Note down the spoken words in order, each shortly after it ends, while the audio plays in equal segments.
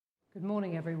Good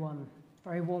morning, everyone.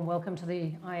 Very warm welcome to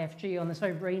the IFG on this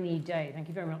very rainy day. Thank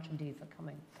you very much indeed for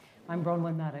coming. I'm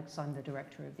Bronwyn Maddox. I'm the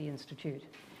director of the Institute.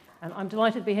 And I'm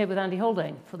delighted to be here with Andy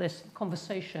Haldane for this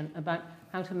conversation about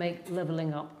how to make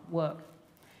levelling up work.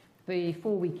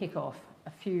 Before we kick off,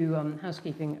 a few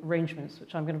housekeeping arrangements,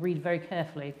 which I'm going to read very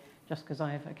carefully, just because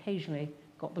I have occasionally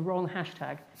got the wrong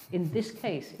hashtag. In this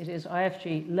case, it is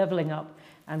IFG Levelling Up,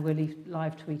 and we're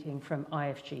live tweeting from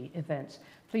IFG events.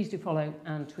 Please do follow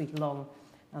and tweet along.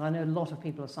 And I know a lot of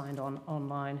people are signed on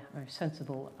online, a very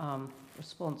sensible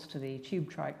response to the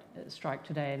tube strike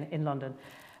today in London.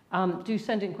 Do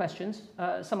send in questions.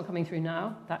 Some are coming through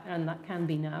now, that can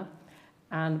be now.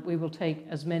 And we will take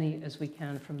as many as we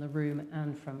can from the room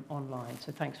and from online.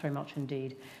 So thanks very much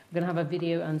indeed. We're going to have a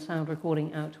video and sound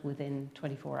recording out within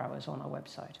 24 hours on our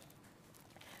website.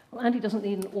 Well, Andy doesn't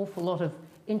need an awful lot of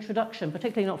introduction,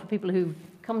 particularly not for people who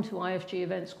come to IFG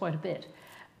events quite a bit.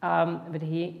 But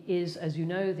he is, as you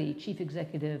know, the chief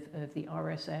executive of the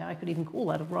RSA. I could even call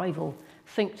that a rival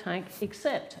think tank,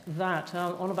 except that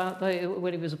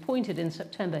when he was appointed in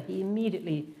September, he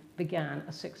immediately began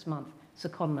a 6-month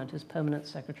secondment as permanent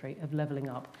secretary of Levelling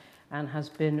Up, and has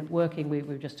been working, we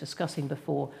were just discussing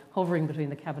before, hovering between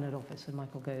the Cabinet Office and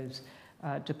Michael Gove's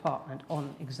department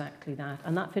on exactly that.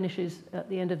 And that finishes at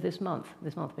the end of this month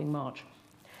being March.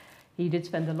 He did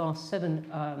spend the last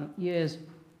 7 years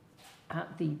at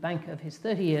the bank of his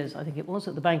 30 years, I think it was,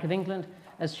 at the Bank of England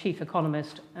as chief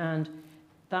economist, and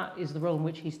that is the role in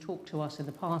which he's talked to us in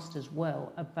the past as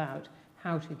well about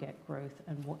how to get growth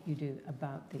and what you do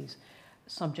about these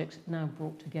subjects now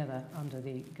brought together under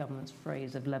the government's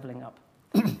phrase of levelling up.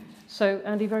 So,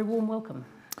 Andy, very warm welcome.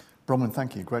 Bronwyn,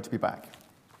 thank you. Great to be back.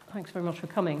 Thanks very much for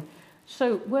coming.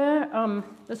 So,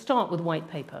 let's start with white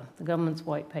paper, the government's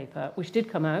white paper, which did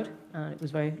come out, and it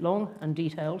was very long and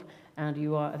detailed, and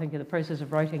you are, I think, in the process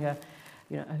of writing a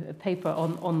paper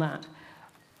on that.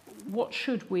 What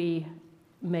should we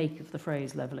make of the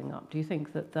phrase levelling up? Do you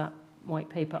think that white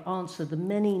paper answered the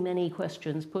many, many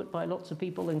questions put by lots of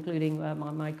people, including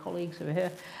my colleagues who are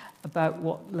here, about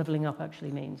what levelling up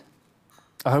actually means?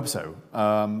 I hope so.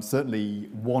 Certainly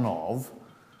one of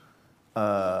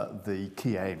the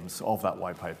key aims of that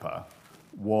white paper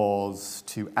was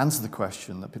to answer the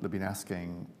question that people have been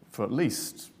asking for at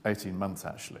least 18 months,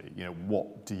 actually.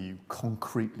 What do you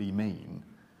concretely mean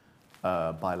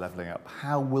by levelling up?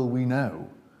 How will we know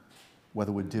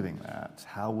whether we're doing that?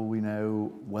 How will we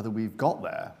know whether we've got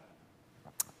there?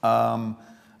 And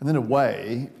in a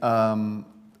way,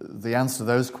 the answer to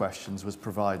those questions was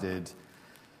provided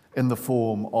in the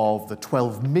form of the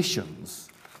 12 missions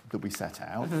that we set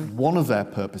out. Mm-hmm. One of their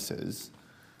purposes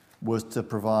was to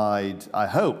provide, I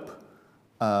hope,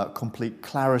 complete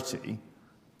clarity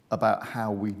about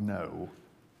how we know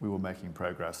we were making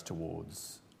progress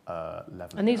towards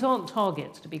levelling. And these aren't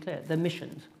targets, to be clear, they're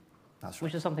missions. That's right.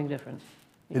 Which is something different.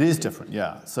 It is different,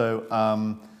 yeah.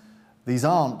 So these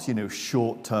aren't,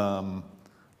 short-term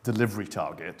delivery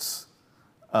targets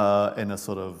in a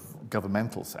sort of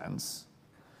governmental sense.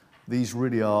 These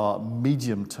really are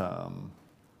medium-term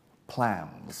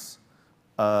plans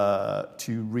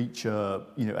to reach a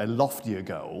loftier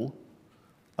goal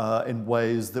in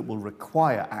ways that will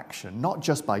require action, not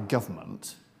just by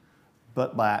government,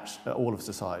 but by all of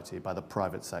society, by the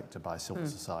private sector, by civil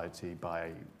society,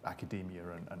 by academia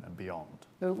and beyond.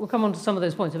 We'll come on to some of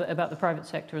those points about the private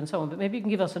sector and so on, but maybe you can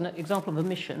give us an example of a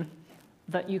mission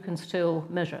that you can still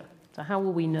measure. So how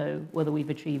will we know whether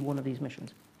we've achieved one of these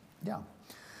missions? Yeah.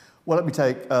 Well, let me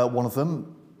take one of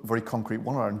them, a very concrete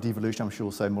one, around devolution. I'm sure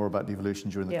we'll say more about devolution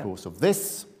during the course of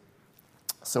this.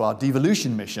 So our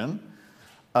devolution mission,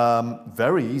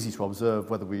 very easy to observe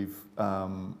whether we've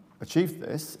achieved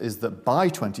this, is that by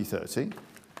 2030,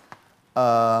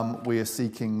 we are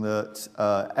seeking that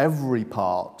every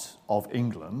part of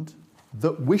England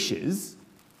that wishes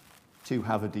to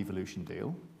have a devolution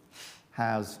deal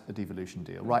has a devolution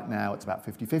deal. Right now, it's about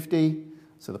 50-50,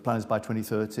 so the plan is by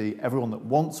 2030, everyone that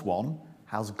wants one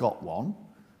has got one,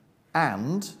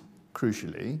 and,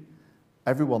 crucially,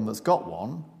 everyone that's got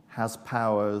one has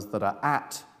powers that are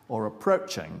at or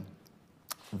approaching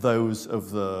those of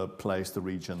the place, the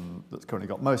region that's currently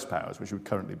got most powers, which would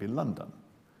currently be London.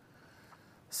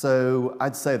 So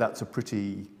I'd say that's a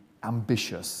pretty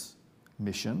ambitious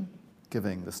mission,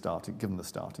 given the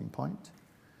starting point,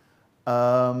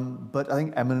 but I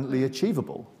think eminently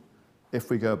achievable if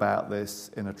we go about this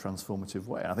in a transformative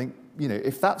way. And I think,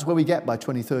 if that's where we get by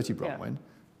 2030, Bronwyn,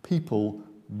 people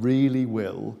really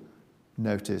will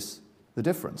notice the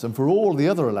difference. And for all the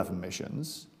other 11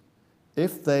 missions,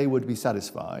 if they would be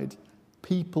satisfied,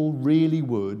 people really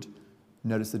would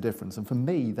notice the difference. And for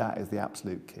me, that is the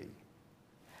absolute key.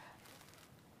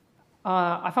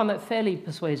 I found that fairly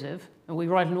persuasive. And we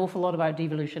write an awful lot about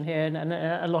devolution here and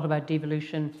a lot about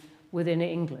devolution within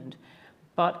England.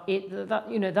 But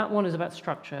that one is about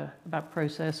structure, about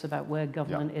process, about where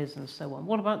government is and so on.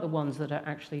 What about the ones that are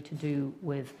actually to do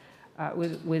with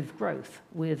growth,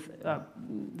 with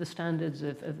the standards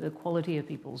of the quality of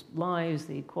people's lives,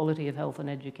 the quality of health and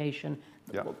education,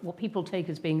 what people take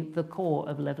as being the core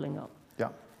of levelling up?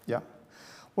 Yeah.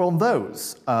 Well, on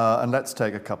those, and let's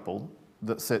take a couple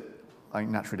that sit, I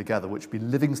think, naturally together, which would be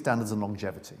living standards and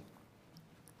longevity.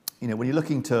 You know, when you're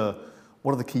looking to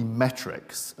what are the key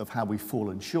metrics of how we've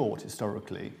fallen short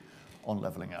historically on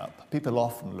levelling up, people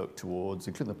often look towards,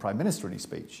 including the Prime Minister in his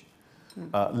speech,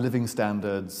 living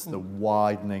standards, the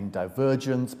widening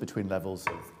divergence between levels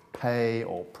of pay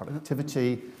or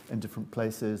productivity in different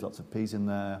places, lots of P's in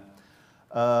there,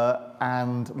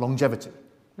 and longevity.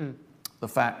 The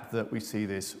fact that we see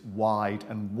this wide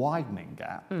and widening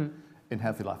gap in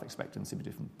healthy life expectancy in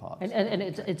different parts. And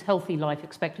it's healthy life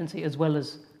expectancy as well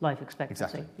as life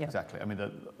expectancy. Exactly. I mean,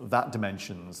 that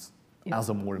dimension's as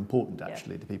or more important,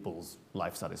 actually, to people's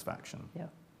life satisfaction. Yeah.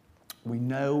 We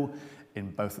know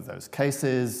in both of those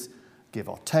cases, give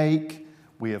or take,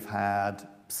 we have had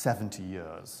 70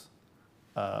 years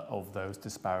of those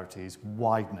disparities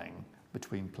widening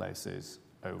between places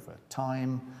over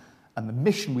time. And the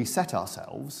mission we set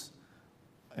ourselves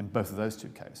in both of those two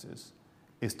cases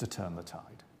is to turn the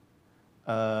tide,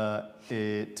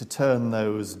 to turn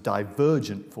those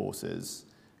divergent forces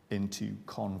into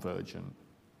convergent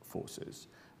forces.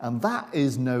 And that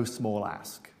is no small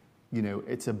ask. You know,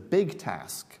 it's a big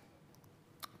task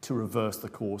to reverse the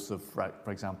course of,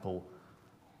 for example,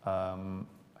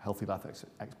 healthy life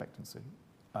expectancy,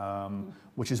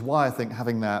 which is why I think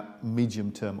having that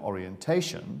medium-term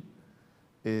orientation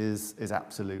is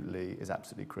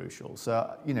absolutely crucial.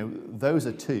 So, you know, those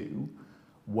are two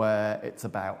where it's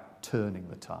about turning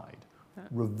the tide,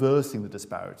 reversing the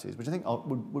disparities, which I think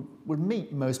would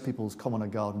meet most people's common or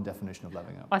garden definition of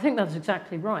levelling up. I think that's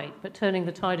exactly right, but turning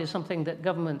the tide is something that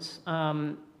governments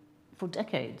for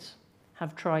decades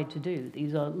have tried to do.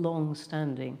 These are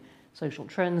long-standing social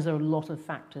trends. There are a lot of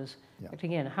factors.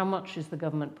 Again, how much is the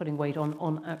government putting weight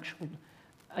on actual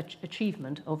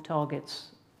achievement of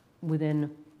targets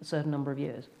within a certain number of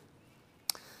years?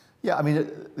 Yeah, I mean,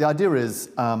 the idea is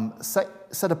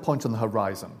set a point on the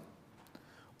horizon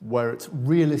where it's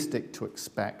realistic to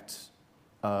expect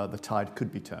the tide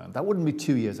could be turned. That wouldn't be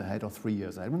 2 years ahead or 3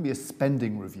 years ahead. It wouldn't be a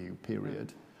spending review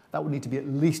period. That would need to be at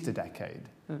least a decade.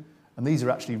 And these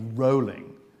are actually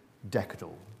rolling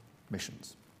decadal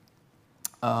missions.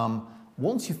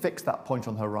 Once you fix that point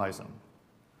on the horizon,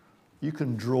 you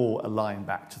can draw a line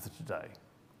back to the today,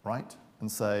 right?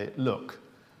 And say, look,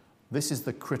 this is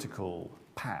the critical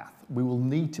path we will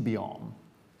need to be on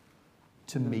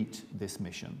to meet this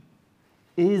mission.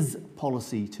 Is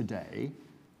policy today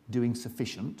doing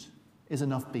sufficient? Is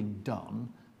enough being done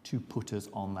to put us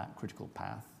on that critical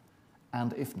path?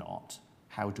 And if not,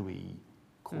 how do we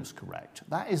course correct?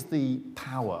 That is the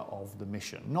power of the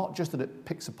mission. Not just that it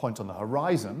picks a point on the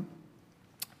horizon,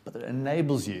 but that it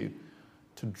enables you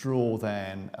to draw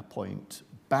then a point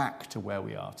back to where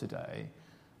we are today,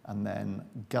 and then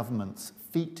government's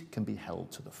feet can be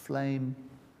held to the flame,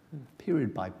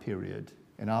 period by period,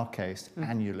 in our case,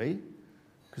 annually,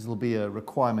 because there'll be a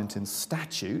requirement in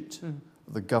statute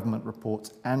that the government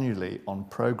reports annually on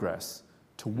progress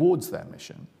towards their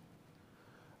mission.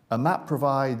 And that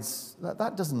provides,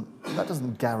 that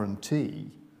doesn't guarantee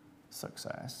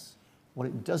success. What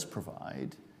it does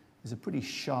provide is a pretty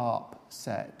sharp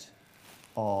set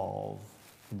of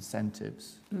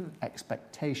incentives,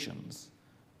 expectations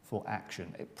for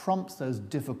action. It prompts those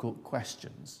difficult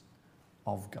questions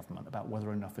of government about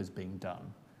whether enough is being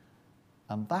done.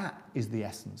 And that is the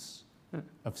essence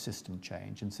of system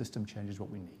change, and system change is what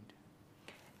we need.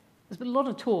 There's been a lot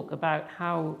of talk about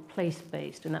how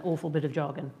place-based, and that awful bit of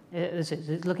jargon, it's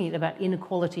looking at about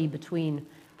inequality between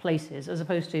places as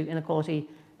opposed to inequality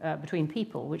between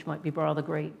people, which might be rather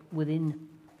great within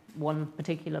one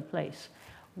particular place.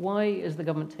 Why has the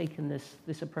government taken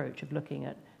this approach of looking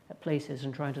at places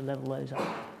and trying to level those up?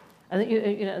 And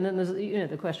and then there's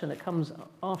the question that comes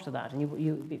after that, and you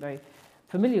would be very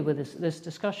familiar with this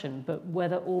discussion, but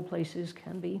whether all places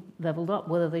can be leveled up,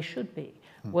 whether they should be,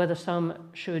 whether some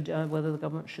should, whether the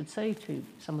government should say to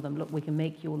some of them, look, we can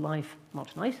make your life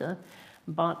much nicer,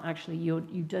 but actually you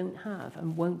don't have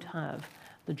and won't have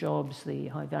the jobs, the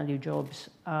high-value jobs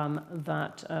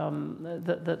that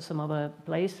some other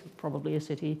place, probably a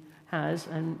city, has,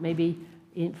 and maybe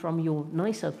from your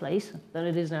nicer place than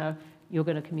it is now, you're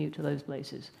going to commute to those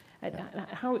places.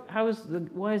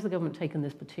 Why has the government taken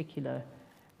this particular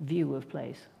view of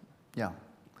place? Yeah.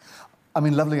 I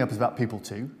mean, levelling up is about people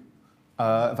too.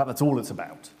 In fact, that's all it's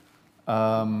about.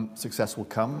 Success will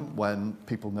come when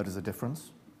people notice a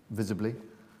difference, visibly,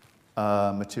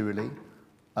 materially,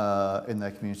 in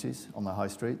their communities, on their high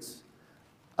streets.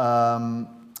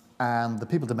 And the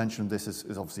people dimension of this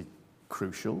is obviously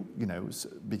crucial,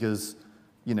 because,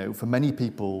 for many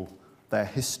people, their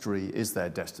history is their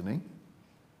destiny.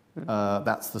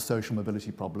 That's the social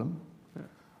mobility problem.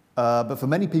 But for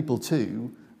many people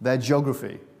too, their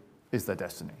geography is their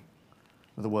destiny.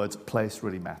 In other words, place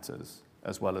really matters,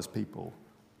 as well as people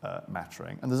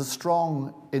mattering. And there's a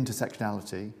strong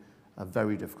intersectionality, a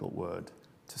very difficult word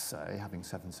to say, having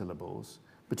 7 syllables,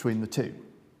 between the two.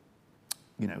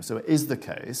 So it is the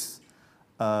case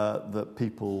that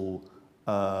people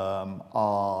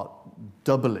are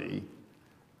doubly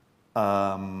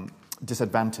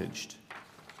disadvantaged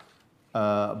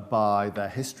by their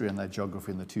history and their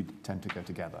geography, and the two tend to go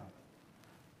together.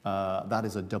 That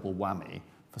is a double whammy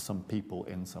for some people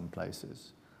in some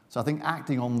places. So I think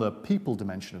acting on the people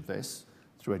dimension of this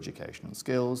through education and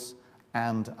skills,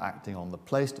 and acting on the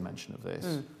place dimension of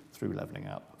this through levelling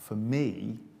up, for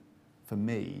me,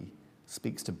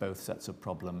 speaks to both sets of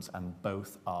problems, and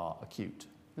both are acute.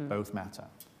 Both matter.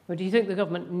 Well, do you think the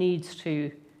government needs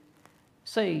to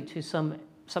say to some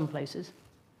places,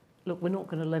 look, we're not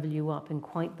going to level you up in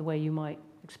quite the way you might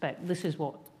expect. This is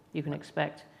what you can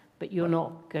expect, but you're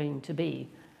not going to be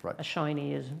as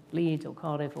shiny as Leeds or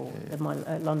Cardiff or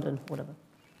London, whatever.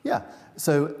 Yeah.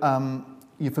 So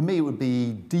for me, it would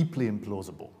be deeply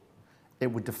implausible. It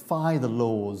would defy the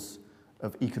laws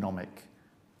of economic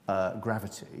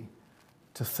gravity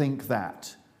to think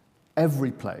that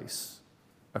every place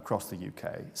across the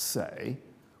UK, say,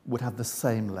 would have the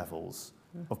same levels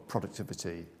of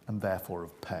productivity and therefore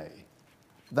of pay.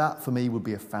 That, for me, would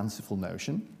be a fanciful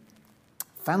notion.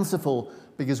 Fanciful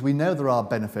because we know there are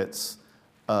benefits,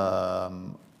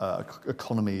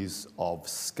 economies of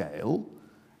scale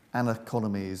and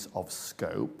economies of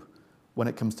scope when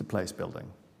it comes to place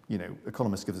building.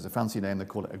 Economists give this a fancy name, they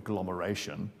call it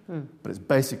agglomeration, but it's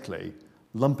basically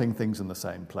lumping things in the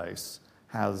same place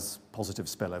has positive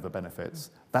spillover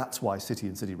benefits. That's why city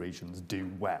and city regions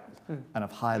do well and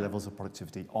have high levels of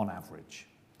productivity on average.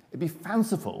 It'd be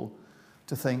fanciful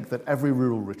to think that every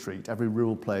rural retreat, every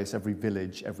rural place, every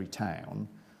village, every town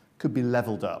could be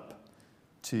levelled up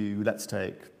to, let's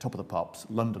take top of the pops,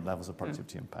 London levels of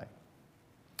productivity and pay.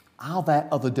 Are there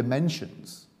other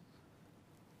dimensions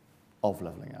of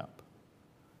levelling up,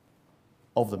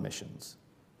 of the missions,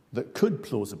 that could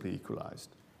plausibly equalise?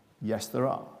 Yes, there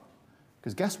are.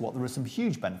 Because guess what? There are some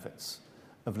huge benefits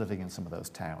of living in some of those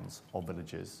towns or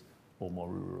villages or more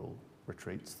rural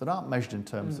retreats that aren't measured in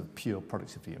terms of pure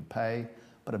productivity and pay,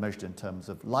 but are measured in terms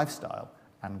of lifestyle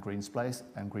and green spaces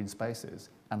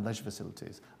and leisure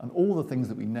facilities and all the things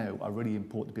that we know are really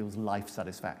important to people's life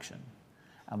satisfaction.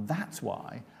 And that's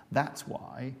why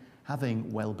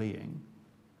having well-being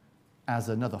as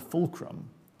another fulcrum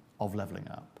of levelling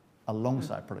up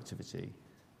alongside productivity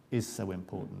is so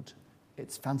important.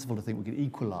 It's fanciful to think we could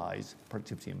equalise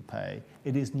productivity and pay.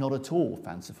 It is not at all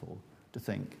fanciful to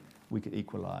think we could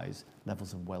equalise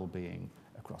levels of well-being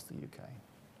across the UK.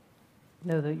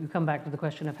 No, that you come back to the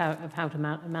question of how to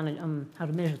manage, how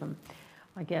to measure them,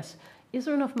 I guess. Is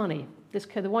there enough money?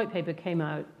 The white paper came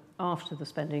out after the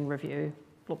spending review.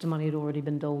 Lots of money had already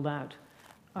been doled out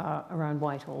around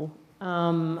Whitehall.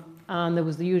 And there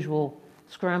was the usual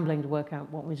scrambling to work out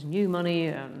what was new money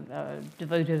and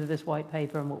devoted to this white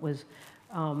paper and what was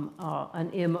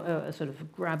a sort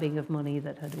of grabbing of money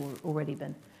that had already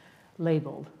been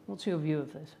labelled. What's your view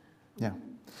of this? Yeah.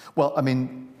 Well, I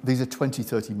mean, these are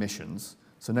 2030 missions,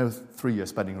 so no 3-year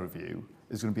spending review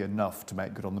is going to be enough to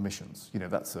make good on the missions.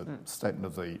 That's a statement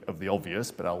of the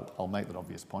obvious, but I'll make that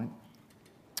obvious point.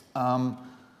 But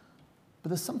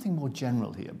there's something more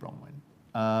general here, Bronwyn.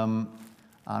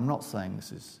 I'm not saying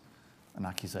this is an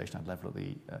accusation I'd level at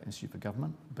the Institute for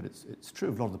Government, but it's true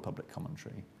of a lot of the public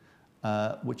commentary,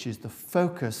 which is the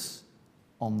focus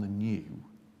on the new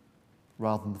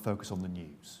rather than the focus on the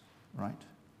news, right?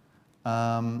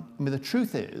 The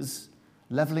truth is,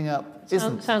 levelling up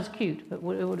isn't... Sounds cute, but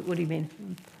what do you mean?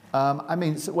 let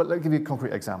me give you a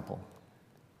concrete example.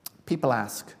 People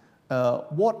ask,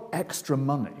 what extra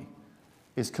money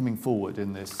is coming forward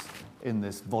in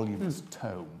this voluminous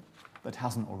tome that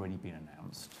hasn't already been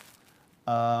announced?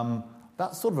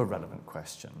 That's sort of a relevant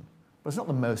question, but it's not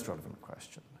the most relevant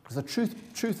question. Because the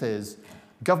truth is,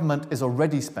 government is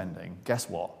already spending, guess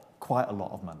what, quite a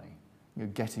lot of money. You're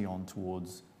getting on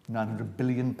towards £900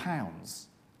 billion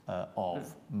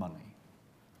of money.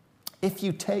 If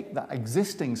you take that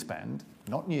existing spend,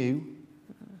 not new,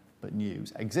 but new,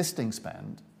 existing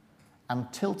spend,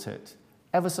 and tilt it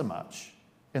ever so much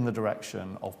in the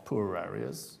direction of poorer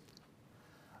areas,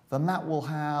 then that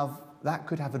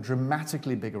could have a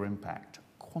dramatically bigger impact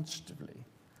quantitatively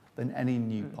than any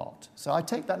new pot. So I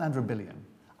take that 900 billion,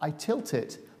 I tilt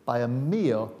it by a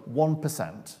mere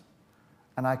 1%,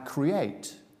 and I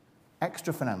create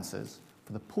extra finances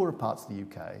for the poorer parts of the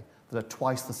UK that are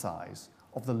twice the size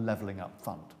of the Levelling Up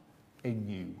Fund, a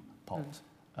new pot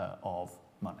of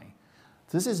money.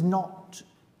 This is not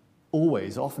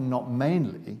always, often not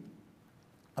mainly,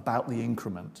 about the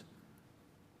increment,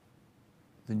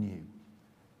 the new.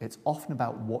 It's often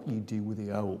about what you do with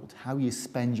the old, how you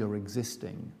spend your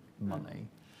existing money.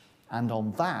 And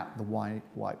on that, the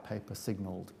white paper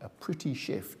signalled a pretty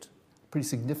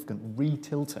significant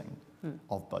retilting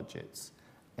of budgets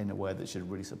in a way that should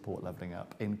really support levelling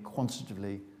up in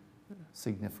quantitatively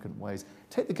significant ways.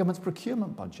 Take the government's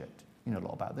procurement budget. You know a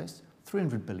lot about this.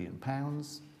 £300 billion.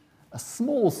 A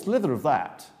small slither of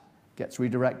that gets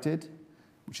redirected,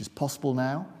 which is possible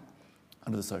now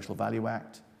under the Social Value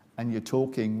Act, and you're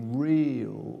talking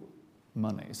real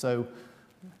money. So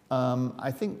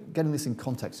I think getting this in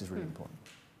context is really important.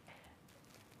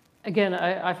 Again,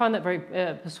 I find that very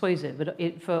persuasive, but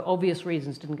it, for obvious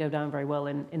reasons, didn't go down very well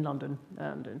in London,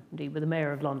 and indeed with the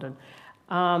Mayor of London,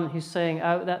 who's saying,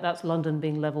 oh, that's London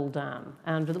being levelled down.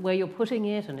 And the way you're putting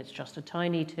it, and it's just a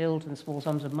tiny tilt and small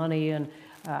sums of money, and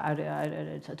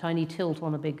it's a tiny tilt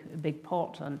on a big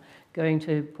pot and going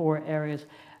to poorer areas,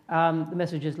 the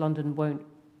message is London won't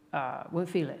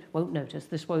feel it, won't notice,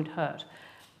 this won't hurt.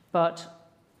 But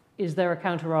is there a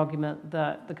counter-argument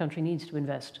that the country needs to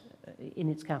invest in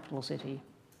its capital city,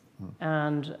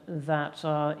 and that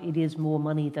it is more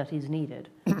money that is needed,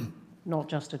 not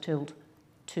just a tilt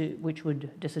which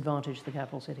would disadvantage the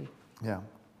capital city? Yeah.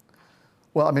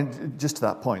 Well, I mean, just to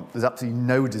that point, there's absolutely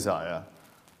no desire,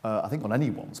 I think on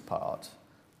anyone's part,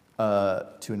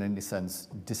 to in any sense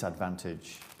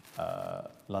disadvantage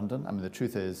London. I mean, the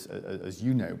truth is, as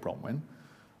you know, Bronwyn,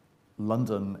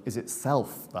 London is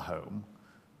itself the home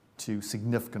to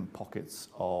significant pockets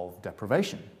of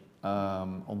deprivation.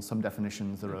 On some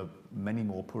definitions, there are many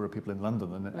more poorer people in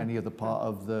London than any other part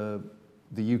of the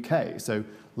UK. So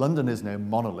London is no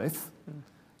monolith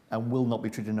and will not be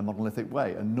treated in a monolithic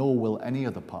way, and nor will any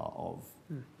other part of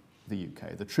the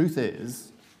UK. The truth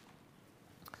is,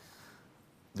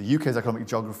 the UK's economic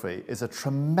geography is a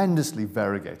tremendously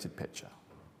variegated picture.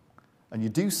 And you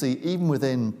do see, even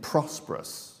within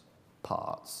prosperous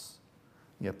parts,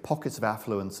 pockets of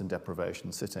affluence and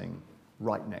deprivation sitting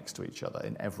right next to each other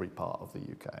in every part of the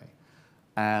UK.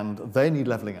 And they need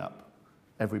levelling up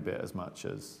every bit as much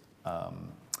as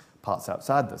parts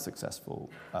outside the successful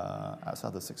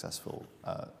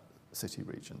city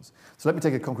regions. So let me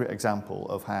take a concrete example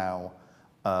of how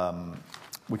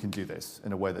we can do this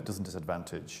in a way that doesn't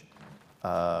disadvantage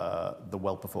the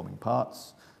well-performing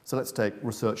parts. So let's take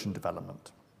research and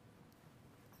development.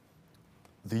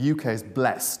 The UK is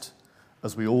blessed,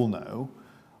 as we all know,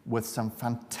 with some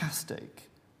fantastic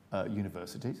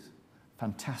universities,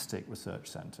 fantastic research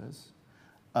centres,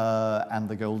 and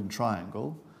the Golden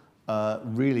Triangle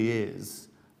really is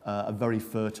a very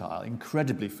fertile,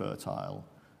 incredibly fertile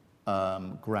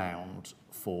ground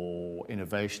for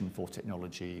innovation, for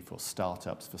technology, for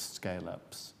startups, for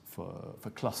scale-ups, for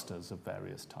clusters of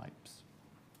various types.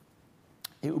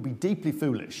 It would be deeply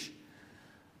foolish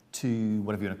to,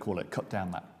 whatever you want to call it, cut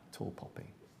down that tall poppy.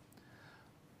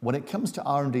 When it comes to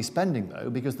R&D spending,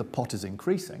 though, because the pot is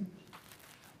increasing,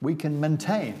 we can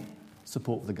maintain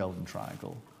support for the Golden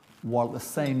Triangle while at the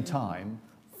same time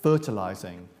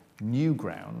fertilising new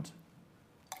ground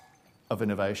of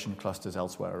innovation clusters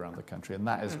elsewhere around the country. And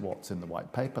that is what's in the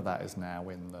white paper. That is now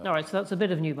in the... All right, so that's a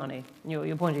bit of new money.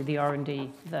 You're pointing the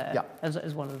R&D there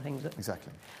as one of the things that...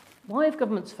 Exactly. Why have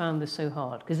governments found this so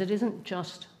hard? Because it isn't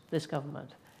just this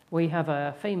government. We have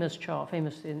a famous chart,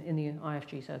 famous in the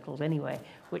IFG circles anyway,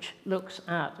 which looks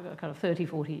at kind of 30,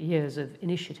 40 years of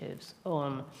initiatives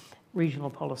on regional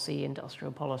policy,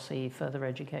 industrial policy, further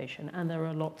education, and there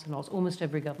are lots and lots. Almost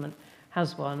every government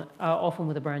has one, often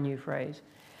with a brand new phrase.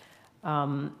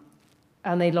 And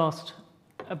they last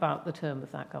about the term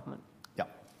of that government. Yeah.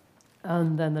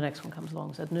 And then the next one comes along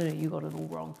and says, no, you got it all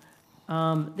wrong.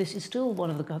 This is still one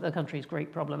of the country's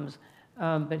great problems.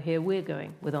 But here we're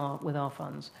going with our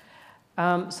funds.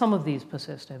 Some of these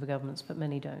persist over governments, but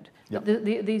many don't. Yep.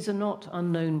 These are not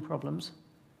unknown problems.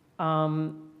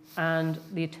 And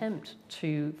the attempt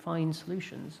to find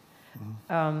solutions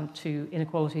to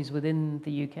inequalities within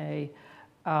the UK,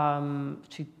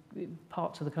 to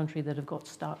parts of the country that have got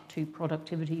stuck, to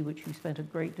productivity, which you spent a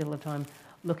great deal of time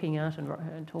looking at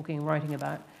and talking and writing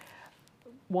about,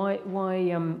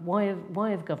 Why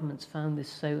have governments found this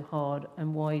so hard,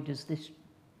 and why does this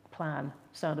plan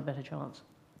stand a better chance?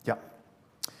 Yeah.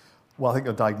 Well, I think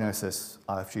your diagnosis,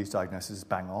 IFG's diagnosis, is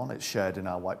bang on. It's shared in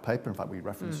our white paper. In fact, we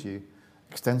reference you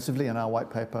extensively in our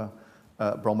white paper,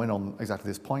 Bronwyn, on exactly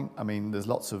this point. I mean, there's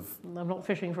lots of... I'm not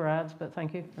fishing for ads, but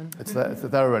thank you. It's there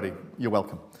already. You're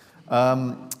welcome.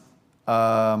 And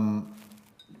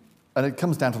it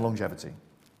comes down to longevity.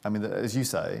 I mean, as you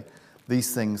say,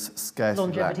 these things scarcely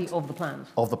longevity lack... of the plans.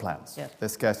 Of the plans. Yes. They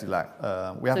scarcely lack...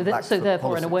 So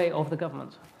therefore, in a way, of the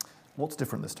government. What's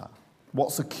different this time?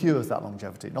 What secures that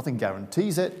longevity? Nothing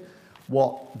guarantees it.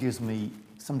 What gives me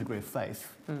some degree of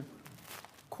faith,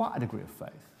 quite a degree of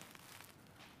faith,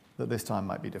 that this time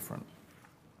might be different?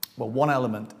 Well, one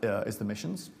element is the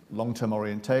missions, long-term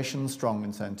orientation, strong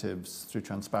incentives through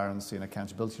transparency and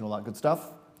accountability and all that good stuff.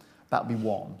 That would be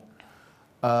one.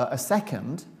 A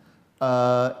second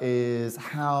is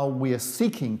how we are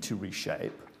seeking to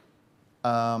reshape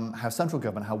how central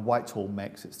government, how Whitehall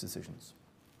makes its decisions.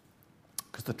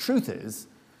 Because the truth is,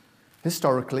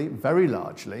 historically, very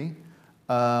largely,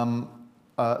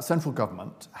 central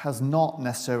government has not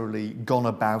necessarily gone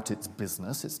about its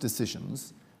business, its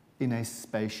decisions, in a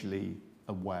spatially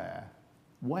aware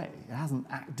way. It hasn't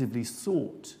actively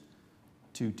sought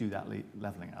to do that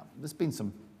levelling up. There's been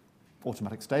some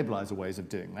automatic stabiliser ways of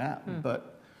doing that, and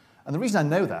the reason I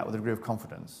know that with a degree of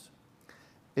confidence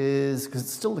is because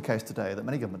it's still the case today that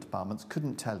many government departments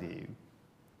couldn't tell you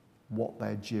what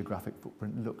their geographic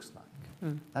footprint looks like.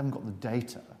 They haven't got the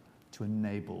data to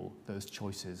enable those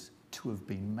choices to have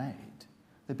been made.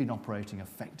 They've been operating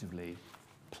effectively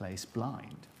place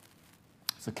blind.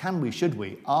 So can we, should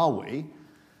we, are we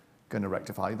going to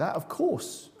rectify that? Of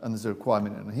course. And there's a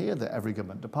requirement in here that every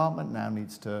government department now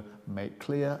needs to make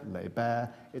clear, lay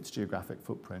bare its geographic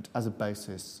footprint as a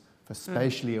basis for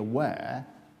spatially aware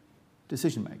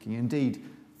decision making. Indeed,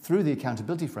 through the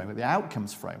accountability framework, the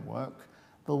outcomes framework,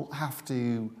 they'll have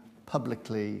to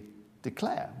publicly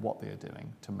declare what they are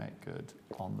doing to make good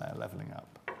on their levelling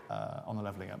up, on the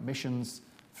levelling up missions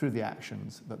through the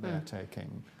actions that they are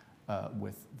taking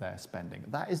with their spending.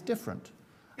 That is different.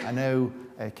 I know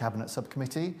a cabinet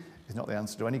subcommittee is not the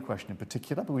answer to any question in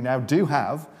particular, but we now do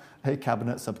have a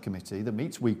cabinet subcommittee that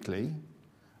meets weekly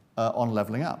on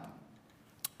levelling up,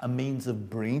 a means of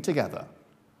bringing together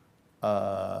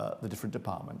the different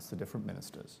departments, the different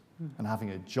ministers, and having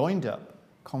a joined up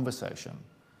conversation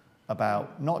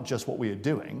about not just what we are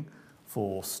doing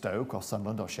for Stoke or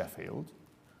Sunderland or Sheffield,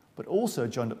 but also a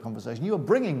joined up conversation. You are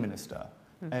bringing, Minister,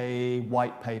 a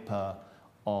white paper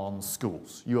on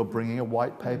schools. You are bringing a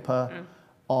white paper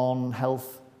on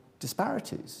health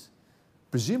disparities.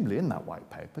 Presumably in that white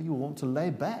paper you will want to lay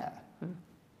bare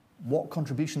what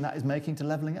contribution that is making to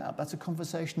levelling up. That's a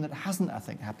conversation that hasn't, I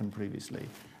think, happened previously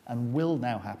and will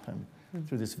now happen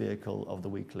through this vehicle of the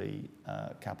weekly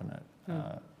cabinet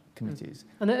committees.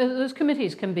 And those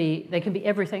committees can be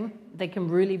everything. They can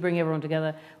really bring everyone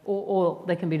together, or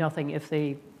they can be nothing if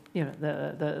the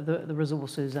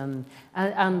resources and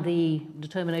the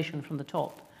determination from the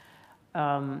top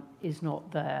is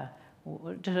not there,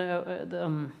 or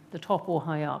the top or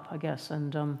high up, I guess.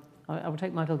 And I would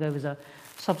take Michael Gove as a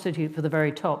substitute for the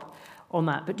very top on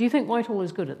that. But do you think Whitehall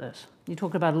is good at this? You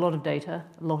talk about a lot of data,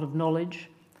 a lot of knowledge,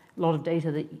 a lot of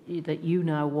data that you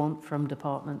now want from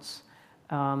departments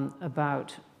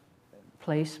about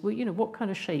place. Well, what kind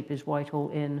of shape is Whitehall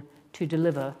in to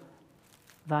deliver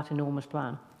that enormous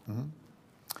plan?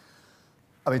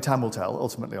 I mean, time will tell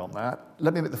ultimately on that.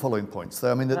 Let me make the following points.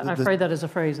 So, I mean, I'm afraid that is a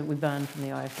phrase that we banned from the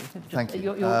IFG. Thank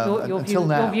you.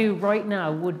 Your view right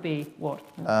now would be what?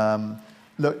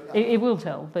 Look, it will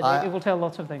tell, but it will tell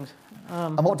lots of things.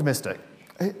 I'm optimistic.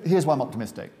 Here's why I'm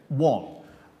optimistic. One,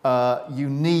 you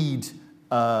need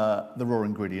the raw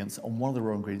ingredients, and one of the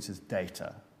raw ingredients is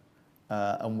data.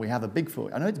 And we have a big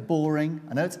foot. I know it's boring,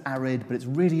 I know it's arid, but it's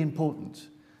really important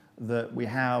that we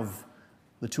have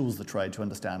the tools of the trade to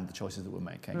understand the choices that we're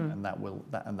making, and that will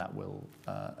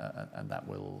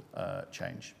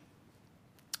change.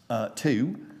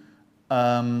 Two,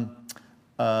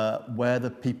 where the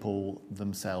people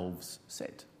themselves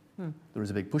sit. There is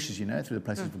a big push, as you know, through the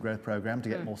Places for Growth programme to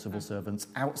get more civil servants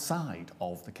outside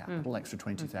of the capital, extra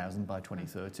 20,000 by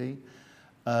 2030.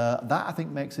 That, I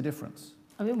think, makes a difference.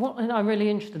 I mean, and I'm really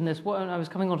interested in this. And I was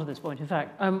coming on to this point, in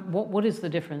fact. What is the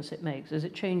difference it makes? Is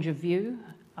it change of view?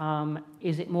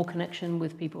 Is it more connection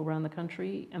with people around the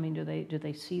country? I mean, do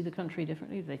they see the country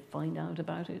differently? Do they find out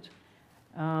about it?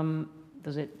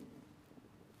 Does it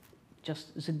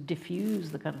diffuse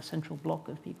the kind of central block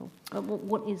of people?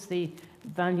 What is the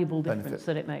valuable difference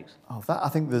that it makes? Oh, that I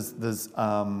think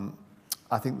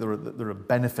I think there are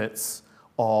benefits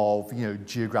of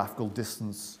geographical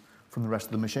distance from the rest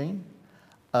of the machine.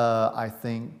 I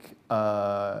think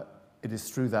it is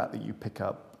through that you pick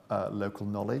up local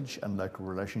knowledge and local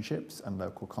relationships and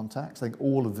local contacts. I think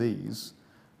all of these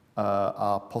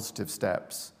are positive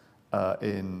steps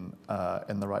in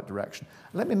the right direction.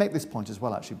 Let me make this point as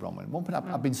well, actually, Bronwyn. One point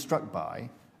I've been struck by,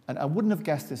 and I wouldn't have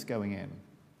guessed this going in,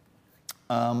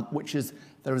 which is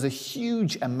there is a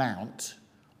huge amount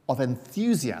of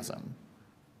enthusiasm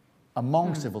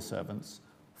among civil servants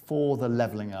for the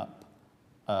Levelling Up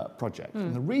project.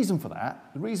 And the reason for that,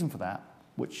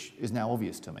 which is now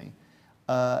obvious to me,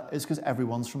 is because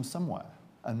everyone's from somewhere.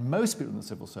 And most people in the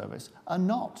civil service are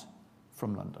not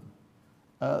from London.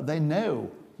 They know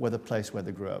where the place where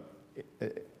they grew up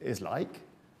is like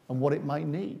and what it might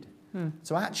need.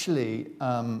 So actually,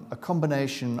 a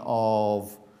combination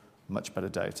of much better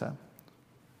data,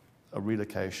 a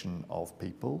relocation of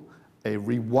people, a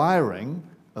rewiring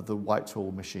of the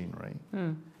Whitehall machinery,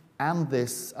 and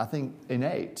this, I think,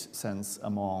 innate sense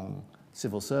among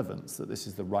civil servants that this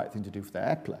is the right thing to do for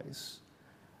their place,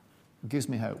 gives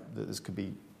me hope that this could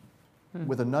be,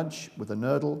 with a nudge, with a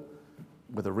nurdle,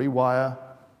 with a rewire,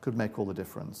 could make all the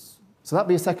difference. So that'd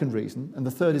be a second reason. And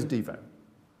the third is Devo,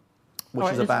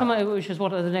 which is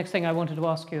what the next thing I wanted to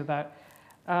ask you about.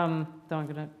 Can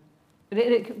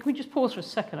we just pause for a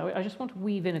second? I just want to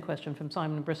weave in a question from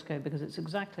Simon Briscoe because it's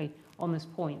exactly on this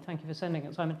point. Thank you for sending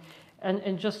it, Simon.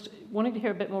 And just wanting to hear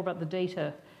a bit more about the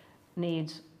data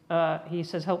needs. He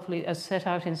says, helpfully, as set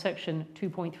out in section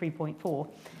 2.3.4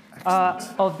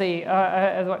 of the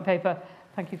white paper.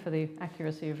 Thank you for the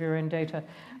accuracy of your own data.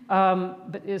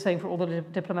 But you're saying for all the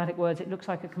diplomatic words, it looks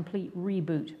like a complete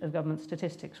reboot of government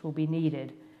statistics will be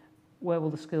needed. Where will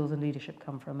the skills and leadership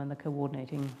come from and the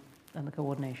coordination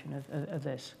of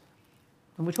this?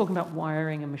 And we're talking about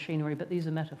wiring and machinery, but these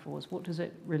are metaphors. What does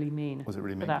it really mean? What does it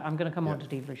really mean? That? I'm going to come on to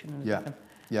devolution in a second.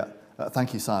 Yeah.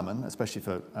 Thank you, Simon, especially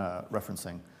for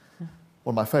referencing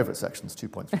one of my favourite sections,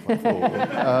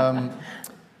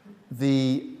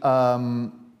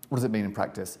 2.3.4. What does it mean in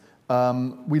practice?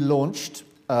 We launched,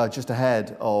 just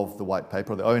ahead of the white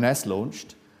paper, the ONS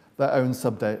launched their own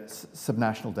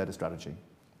subnational data strategy,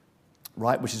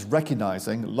 right, which is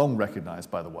long recognised,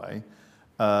 by the way,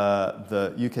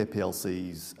 the UK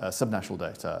PLC's subnational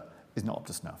data is not up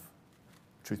to snuff.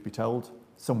 Truth be told,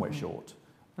 some way short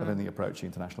of anything approaching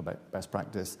international best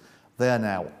practice. They are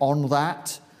now on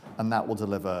that, and that will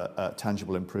deliver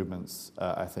tangible improvements,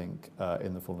 I think,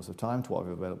 in the fullness of time to what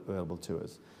is available to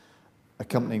us.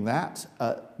 Accompanying that,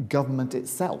 government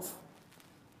itself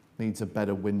needs a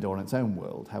better window on its own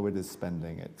world, how it is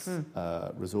spending its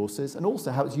resources, and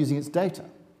also how it's using its data.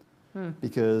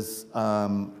 Because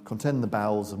contained in the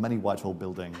bowels of many Whitehall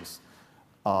buildings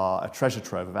are a treasure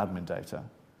trove of admin data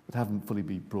that haven't fully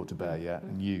been brought to bear yet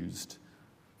and used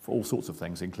for all sorts of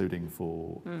things, including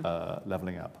for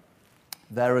levelling up.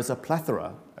 There is a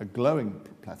glowing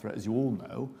plethora, as you all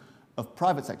know, of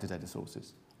private sector data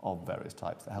sources of various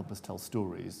types that help us tell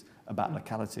stories about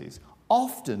localities,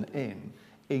 often in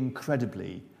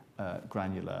incredibly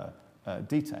granular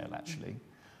detail, actually.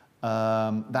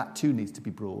 That too needs to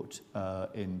be brought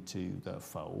into the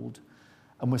fold.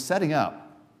 And we're setting up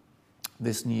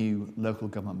this new local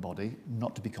government body,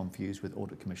 not to be confused with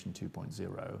Audit Commission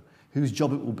 2.0, whose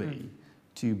job it will be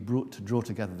to draw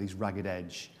together these ragged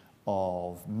edge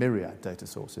of myriad data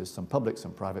sources, some public,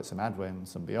 some private, some admin,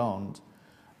 some beyond,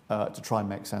 to try and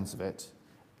make sense of it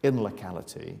in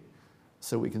locality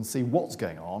so we can see what's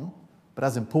going on, but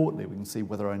as importantly, we can see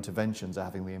whether our interventions are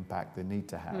having the impact they need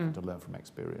to have to learn from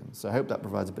experience. So I hope that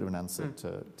provides a bit of an answer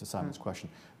to Simon's question.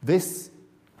 This,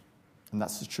 and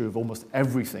that's true of almost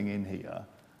everything in here,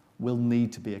 will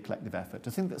need to be a collective effort.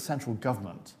 To think that central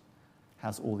government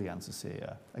has all the answers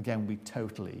here, again, we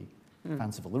totally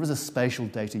fanciful. There is a spatial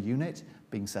data unit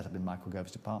being set up in Michael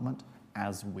Gove's department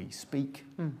as we speak.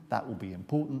 That will be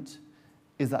important.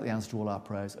 Is that the answer to all our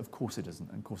prayers? Of course it isn't,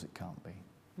 and of course it can't be.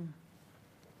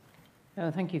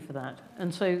 Thank you for that.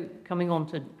 And so coming on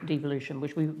to devolution,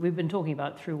 which we've been talking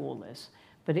about through all this,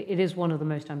 but it is one of the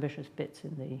most ambitious bits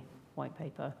in the white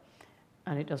paper.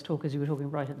 And it does talk, as you were talking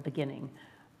right at the beginning,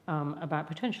 about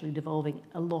potentially devolving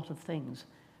a lot of things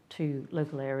to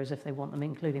local areas if they want them,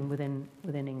 including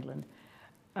within England.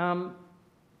 How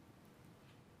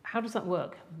does that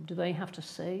work? Do they have to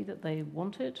say that they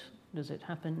want it? Does it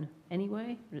happen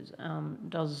anyway?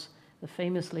 Does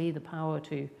famously the power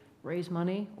to raise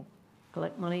money or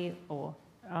collect money or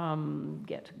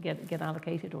get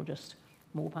allocated, or just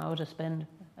more power to spend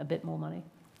a bit more money?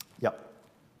 Yep.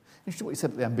 Interesting what you said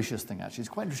about the ambitious thing, actually. It's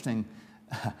quite interesting.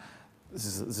 This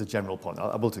is a general point.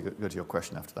 I will go to your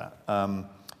question after that.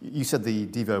 you said the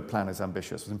Devo plan is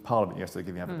ambitious. I was in Parliament yesterday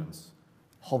giving evidence.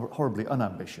 Horribly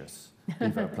unambitious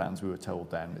Devo plans, we were told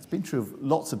then. It's been true of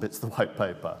lots of bits of the white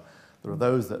paper. There are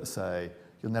those that say,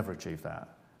 you'll never achieve that,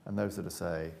 and those that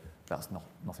say, that's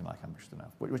nothing like ambitious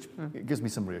enough, which it gives me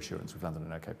some reassurance we've landed in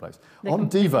an okay place.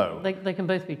 Devo... They can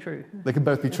both be true. They can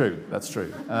both be true, that's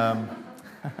true. Run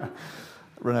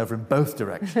over in both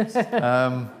directions.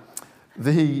 On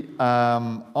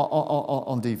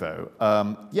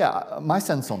Devo, my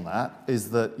sense on that is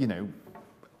that,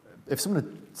 if someone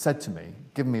had said to me,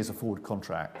 given me as a forward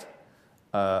contract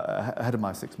ahead of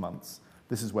my 6 months,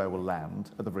 this is where we'll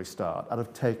land at the very start, I'd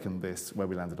have taken this where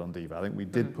we landed on Devo. I think we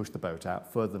did push the boat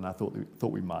out further than I thought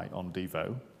we might on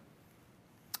Devo,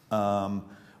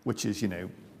 which is, 2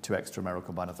 extra mayoral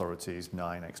combined authorities,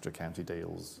 9 extra county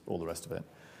deals, all the rest of it.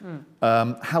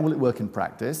 How will it work in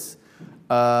practice?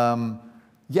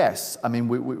 Yes, I mean,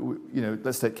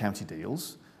 let's take county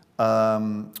deals.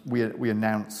 We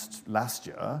announced last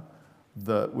year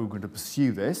that we were going to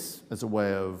pursue this as a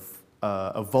way of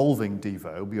evolving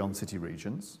Devo beyond city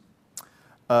regions,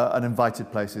 and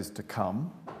invited places to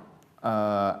come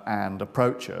and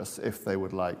approach us if they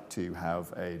would like to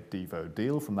have a Devo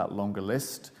deal. From that longer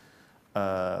list,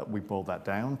 we boiled that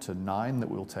down to 9 that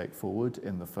we'll take forward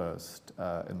in the first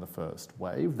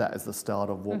wave. That is the start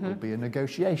of what will be a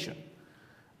negotiation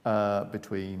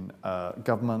between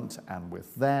government and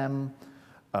with them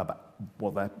about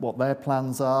what their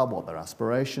plans are, what their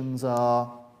aspirations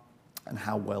are, and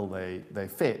how well they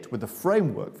fit with the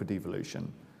framework for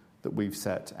devolution that we've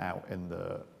set out in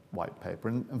the white paper.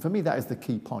 And for me, that is the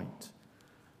key point,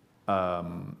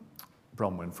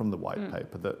 Bronwyn, from the white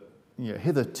paper, that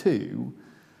hitherto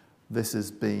this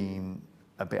has been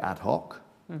a bit ad hoc.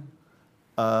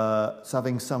 So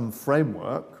having some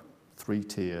framework, 3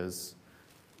 tiers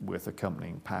with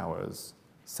accompanying powers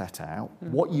set out,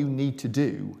 what you need to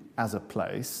do as a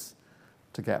place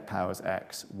to get powers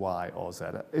X, Y, or Z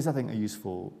is, I think, a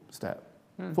useful step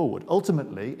forward.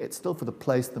 Ultimately, it's still for the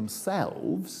place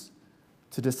themselves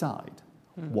to decide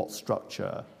what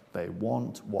structure they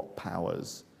want, what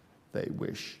powers they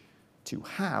wish to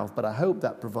have. But I hope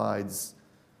that provides,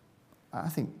 I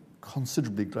think,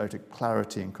 considerably greater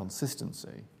clarity and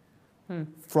consistency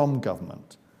from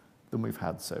government than we've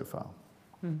had so far.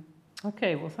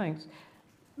 Okay, well, thanks.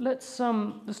 Let's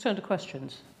turn to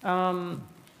questions.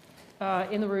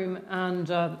 In the room and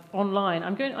online.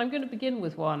 I'm going to begin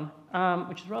with one,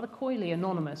 which is rather coyly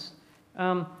anonymous.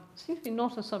 Seems to be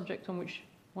not a subject on which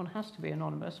one has to be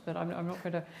anonymous, but I'm not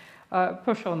going to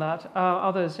push on that.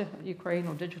 Others, Ukraine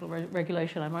or digital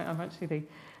regulation, I might see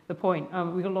the point.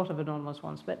 We've got a lot of anonymous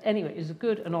ones, but anyway, it's a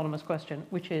good anonymous question,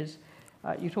 which is,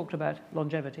 you talked about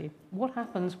longevity. What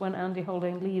happens when Andy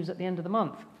Holding leaves at the end of the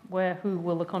month? Who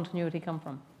will the continuity come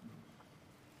from?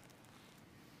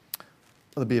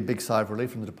 There'll be a big sigh of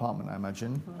relief from the department, I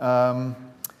imagine.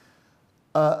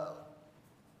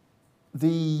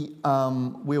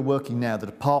 We're working now, the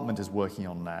department is working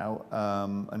on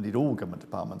now, indeed all government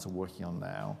departments are working on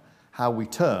now, how we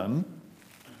turn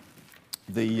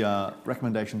the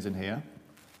recommendations in here,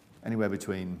 anywhere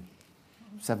between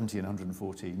 70 and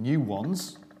 140 new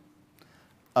ones,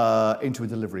 into a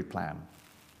delivery plan.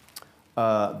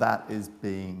 That is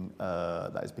being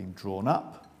drawn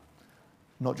up.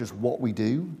 Not just what we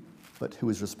do, but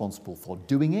who is responsible for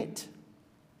doing it.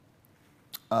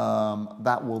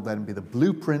 That will then be the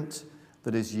blueprint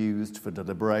that is used for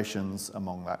deliberations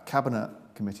among that cabinet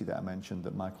committee that I mentioned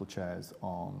that Michael chairs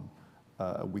on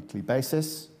a weekly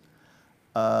basis.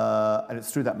 And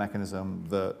it's through that mechanism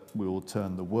that we will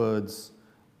turn the words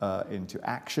into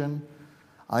action.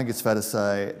 I think it's fair to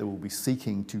say that we'll be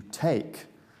seeking to take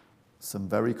some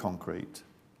very concrete,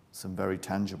 some very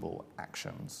tangible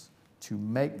actions to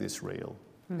make this real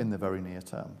in the very near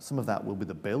term. Some of that will be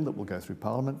the bill that will go through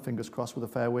Parliament, fingers crossed with a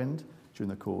fair wind, during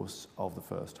the course of the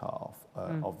first half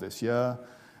of this year.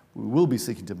 We will be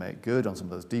seeking to make good on some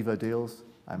of those Devo deals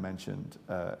I mentioned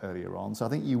earlier on. So I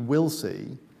think you will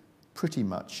see, pretty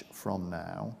much from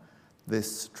now,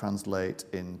 this translate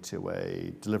into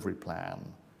a delivery plan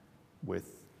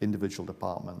with individual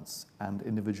departments and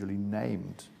individually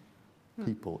named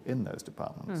people in those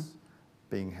departments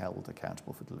being held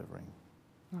accountable for delivering.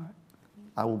 Right.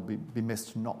 I will be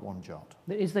missed not one jot.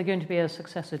 But is there going to be a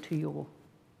successor to your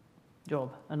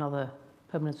job, another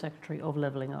permanent secretary of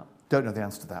Levelling Up? Don't know the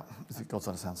answer to that. Is it God's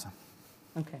honest answer?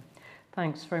 Okay,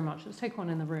 thanks very much. Let's take one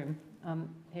in the room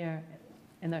here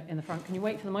in the front. Can you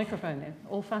wait for the microphone? There,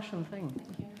 old-fashioned thing.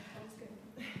 Yeah, that's good.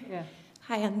 Yeah.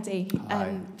 Hi, Andy.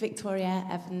 Hi. Victoria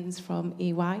Evans from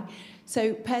EY.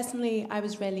 So personally, I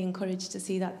was really encouraged to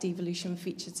see that devolution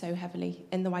featured so heavily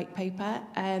in the white paper.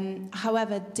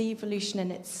 However, devolution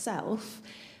in itself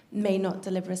may not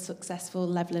deliver a successful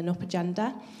levelling up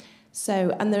agenda.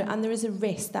 So, and there is a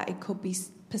risk that it could be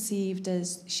perceived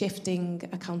as shifting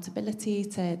accountability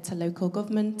to local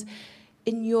government.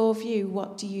 In your view,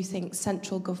 what do you think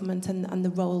central government and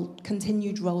the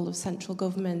continued role of central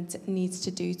government needs to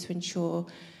do to ensure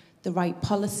the right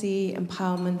policy,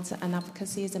 empowerment and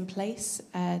advocacy is in place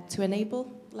to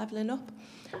enable levelling up?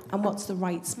 And what's the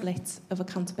right split of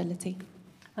accountability?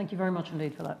 Thank you very much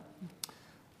indeed for that.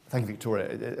 Thank you, Victoria.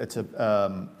 It's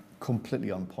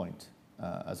completely on point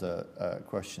as a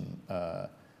question,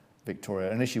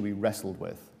 Victoria. An issue we wrestled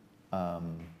with, I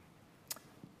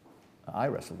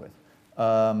wrestled with,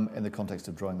 in the context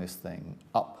of drawing this thing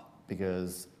up,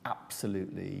 because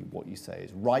absolutely what you say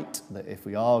is right, that if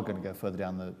we are going to go further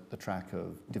down the track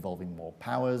of devolving more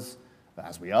powers,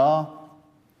 as we are,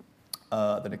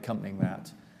 then accompanying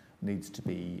that needs to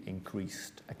be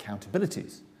increased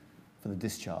accountabilities for the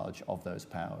discharge of those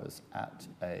powers at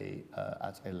a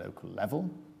local level.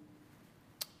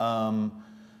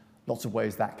 Lots of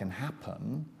ways that can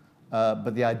happen,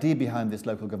 but the idea behind this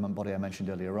local government body I mentioned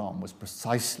earlier on was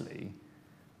precisely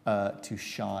to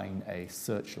shine a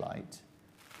searchlight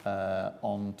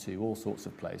onto all sorts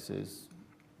of places,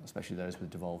 especially those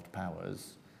with devolved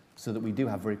powers, so that we do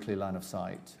have a very clear line of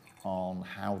sight on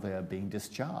how they are being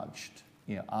discharged.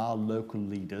 You know, our local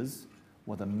leaders,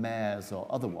 whether mayors or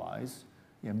otherwise,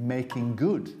 making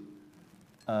good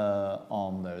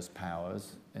on those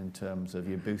powers in terms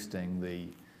of boosting the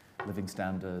living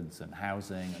standards and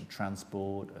housing and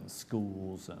transport and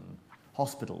schools and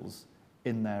hospitals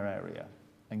in their area,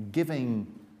 and giving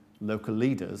local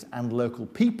leaders and local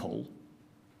people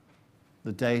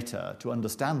the data to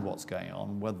understand what's going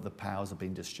on, whether the powers are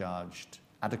being discharged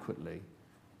adequately,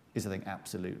 is, I think,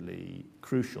 absolutely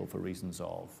crucial for reasons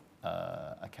of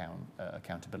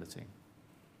accountability.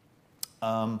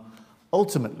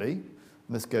 Ultimately, and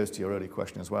this goes to your earlier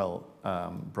question as well,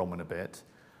 Bronwyn, a bit,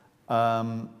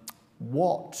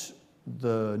 what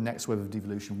the next wave of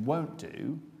devolution won't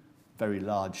do, very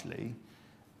largely,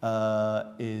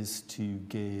 is to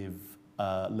give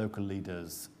local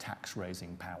leaders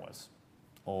tax-raising powers,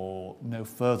 or no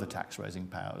further tax-raising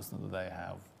powers than they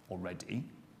have already.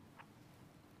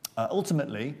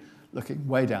 Ultimately, looking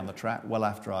way down the track, well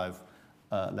after I've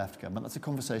left government, that's a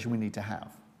conversation we need to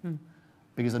have.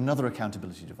 Because another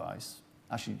accountability device,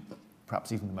 actually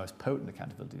perhaps even the most potent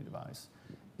accountability device,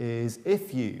 is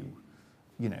if you,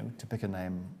 to pick a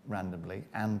name randomly,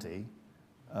 Andy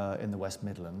in the West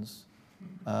Midlands,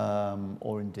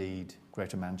 or indeed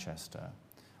Greater Manchester,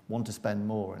 want to spend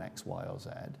more in X, Y, or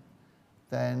Z,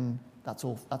 then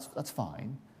that's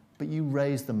fine. But you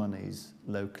raise the monies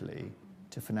locally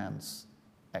to finance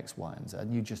X, Y, and Z,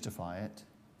 and you justify it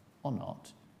or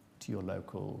not to your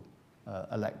local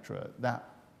electorate. That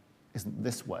isn't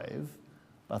this wave,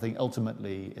 but I think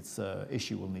ultimately it's an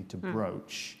issue we'll need to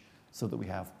broach so that we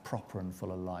have proper and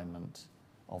full alignment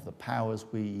of the powers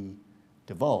we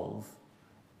devolve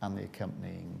and the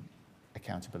accompanying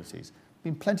accountabilities. There have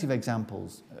been plenty of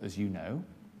examples, as you know,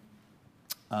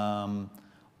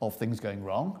 of things going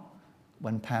wrong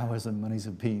when powers and monies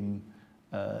have been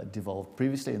devolved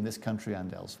previously in this country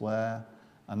and elsewhere,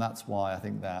 and that's why I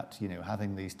think that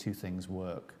having these two things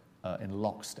work in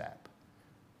lockstep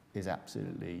is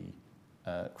absolutely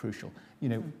crucial.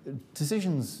 Local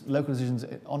decisions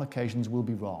on occasions will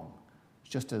be wrong,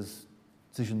 just as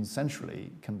decisions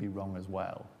centrally can be wrong as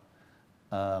well.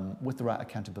 With the right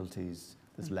accountabilities,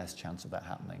 there's less chance of that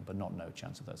happening, but not no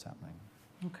chance of those happening.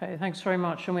 Okay, thanks very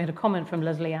much. And we had a comment from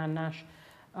Leslie Ann Nash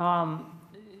of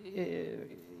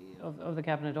the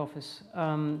Cabinet Office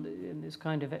in this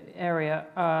kind of area,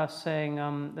 saying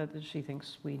that she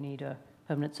thinks we need a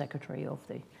permanent secretary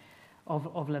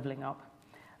of levelling up.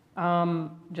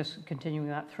 Just continuing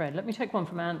that thread. Let me take one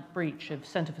from Anne Breach of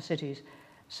Centre for Cities,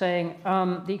 saying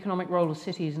the economic role of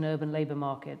cities and urban labour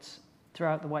markets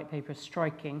throughout the white paper is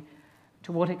striking.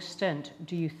 To what extent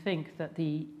do you think that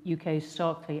the UK's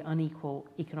starkly unequal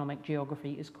economic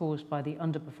geography is caused by the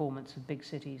underperformance of big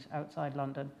cities outside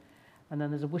London? And then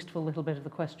there's a wistful little bit of the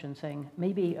question saying,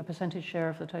 maybe a percentage share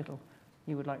of the total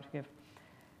you would like to give?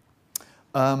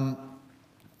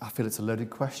 I feel it's a loaded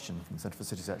question from the Centre for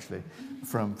Cities, actually,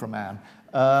 from Anne.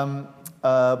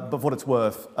 But for what it's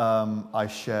worth, I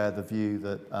share the view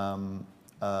that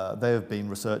they have been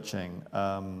researching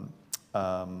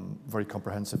very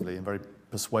comprehensively and very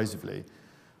persuasively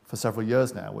for several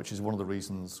years now, which is one of the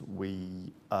reasons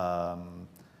we are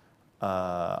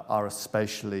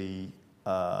especially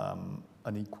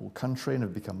an equal country and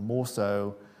have become more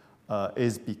so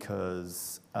is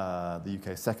because the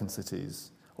UK's second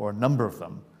cities, or a number of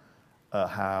them,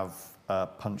 have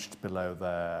punched below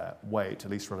their weight,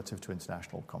 at least relative to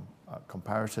international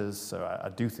comparators. So I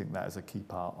do think that is a key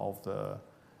part of the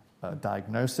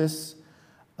diagnosis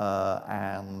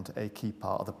and a key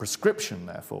part of the prescription,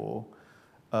 therefore,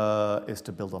 is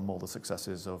to build on more the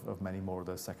successes of many more of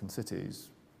those second cities,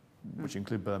 which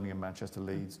include Birmingham, Manchester,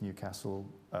 Leeds, Newcastle,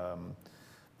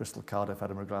 Bristol, Cardiff,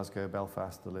 Edinburgh, Glasgow,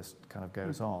 Belfast, the list kind of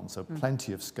goes on. So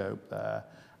plenty of scope there.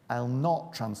 I'll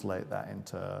not translate that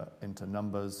into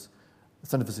numbers. The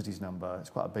Centre for Cities number, it's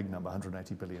quite a big number,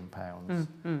 £180 billion,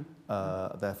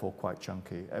 therefore quite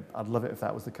chunky. I'd love it if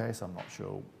that was the case. I'm not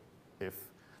sure if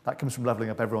that comes from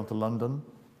levelling up everyone to London,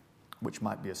 which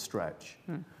might be a stretch.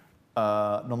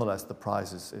 Nonetheless, the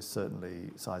prize is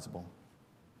certainly sizable.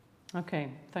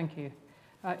 Okay, thank you.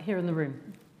 Here in the room,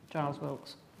 Giles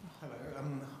Wilkes. Hello,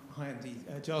 hi Andy.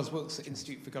 Giles Wilkes,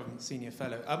 Institute for Government Senior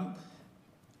Fellow.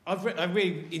 I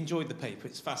really enjoyed the paper,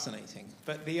 it's fascinating.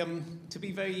 But to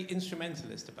be very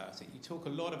instrumentalist about it, you talk a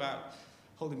lot about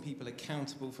holding people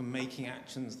accountable for making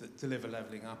actions that deliver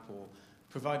levelling up or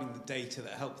providing the data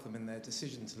that help them in their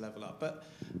decision to level up. But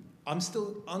I'm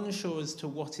still unsure as to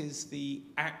what is the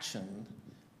action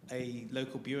a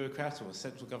local bureaucrat or a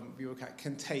central government bureaucrat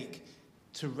can take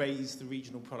to raise the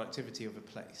regional productivity of a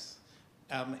place.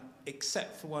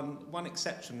 Except for one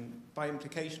exception by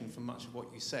implication from much of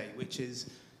what you say, which is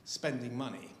spending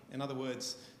money. In other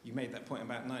words, you made that point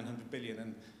about 900 billion,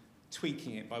 and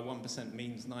tweaking it by 1%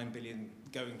 means 9 billion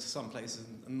going to some places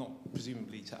and not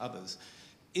presumably to others.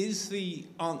 Is the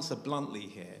answer bluntly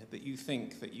here that you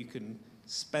think that you can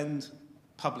spend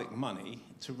public money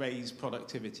to raise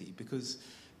productivity? Because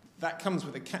that comes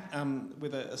with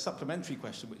a supplementary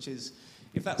question, which is,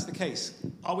 if that's the case,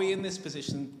 are we in this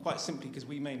position quite simply because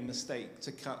we made a mistake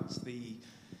to cut the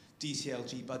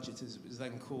DCLG budget, as it was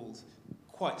then called,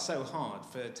 quite so hard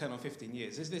for 10 or 15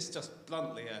 years? Is this just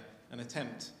bluntly an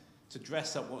attempt to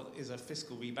dress up what is a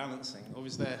fiscal rebalancing, or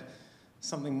is there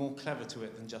something more clever to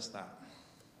it than just that?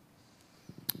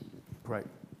 Great.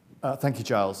 Thank you,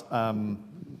 Giles.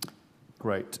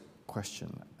 Great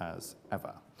question, as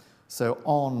ever. So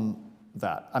on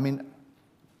that, I mean,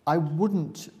 I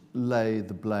wouldn't lay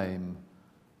the blame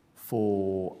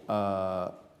for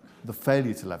the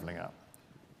failure to levelling up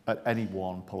at any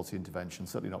one policy intervention,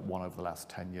 certainly not one over the last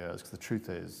 10 years, because the truth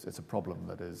is it's a problem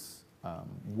that is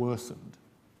worsened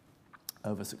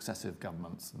over successive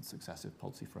governments and successive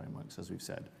policy frameworks, as we've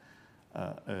said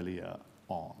earlier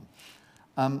on.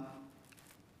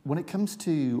 When it comes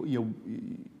to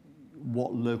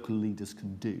what local leaders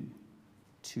can do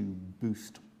to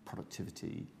boost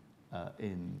productivity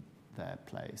in their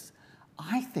place,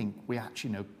 I think we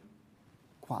actually know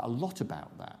quite a lot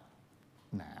about that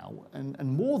now. And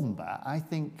more than that, I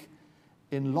think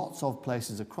in lots of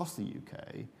places across the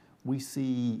UK, we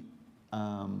see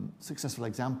successful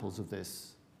examples of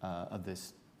this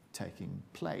taking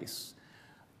place.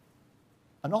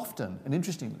 And often, and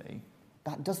interestingly,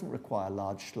 that doesn't require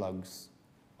large slugs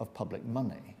of public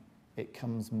money. It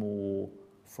comes more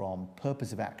from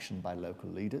purpose of action by local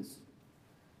leaders,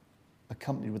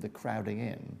 accompanied with the crowding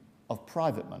in of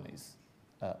private monies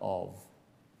of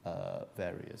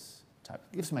various types.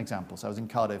 I'll give some examples. I was in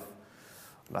Cardiff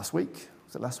last week.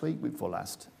 Was it last week? Week before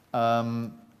last.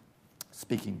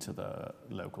 Speaking to the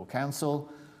local council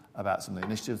about some of the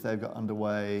initiatives they've got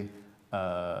underway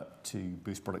to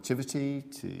boost productivity,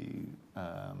 to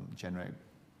generate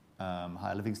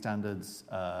higher living standards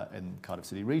in Cardiff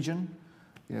City region.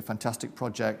 Fantastic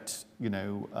project,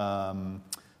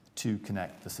 to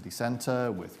connect the city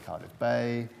centre with Cardiff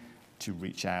Bay, to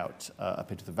reach out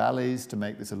up into the valleys, to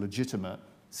make this a legitimate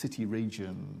city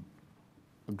region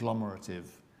agglomerative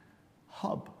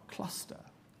hub cluster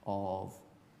of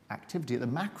activity at the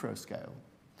macro scale.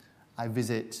 I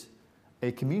visit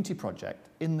a community project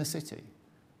in the city,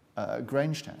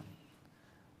 Grangetown,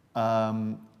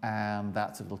 and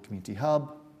that's a little community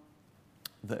hub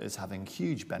that is having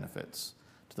huge benefits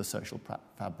to the social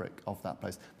fabric of that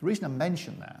place. The reason I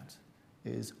mention that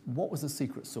is, what was the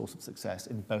secret source of success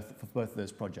for both of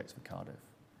those projects for Cardiff?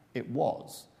 It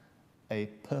was a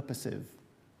purposive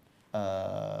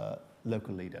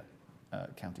local leader,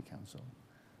 county council.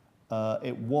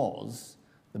 It was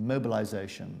the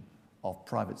mobilisation of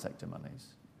private sector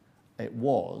monies. It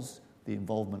was the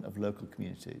involvement of local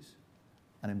communities.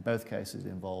 And in both cases, it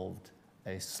involved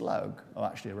a slug, or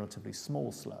actually a relatively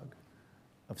small slug,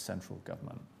 of central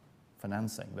government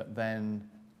financing that then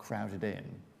crowded in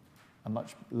a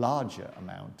much larger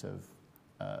amount of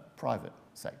private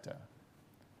sector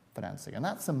financing. And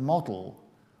that's a model,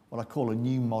 what I call a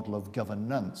new model of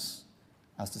governance,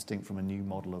 as distinct from a new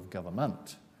model of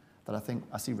government, that I think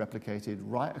I see replicated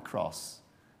right across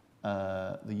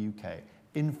the UK.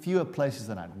 In fewer places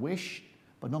than I'd wish,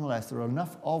 but nonetheless, there are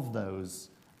enough of those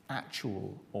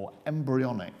actual or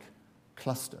embryonic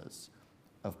clusters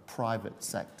of private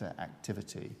sector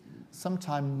activity,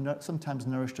 sometimes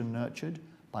nourished and nurtured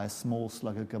by a small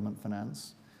slug of government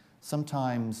finance,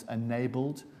 sometimes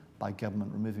enabled by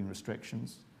government removing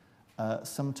restrictions,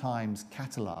 sometimes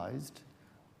catalysed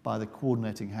by the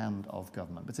coordinating hand of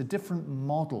government. But it's a different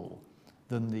model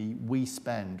than the we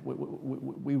spend,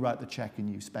 we write the check and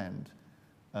you spend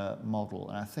model.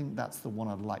 And I think that's the one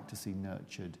I'd like to see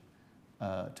nurtured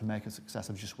to make a success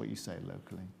of just what you say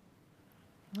locally.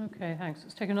 Okay, thanks.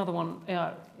 Let's take another one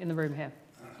in the room here.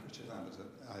 Richard Lambert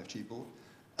at IFG Board.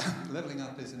 Levelling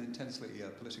up is an intensely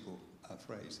political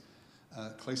phrase,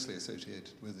 closely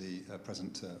associated with the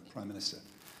present Prime Minister.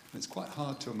 And it's quite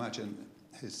hard to imagine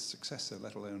his successor,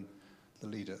 let alone the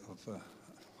leader of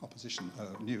opposition,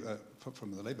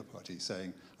 from the Labour Party,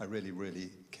 saying, I really, really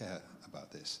care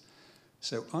about this.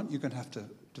 So aren't you going to have to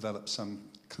develop some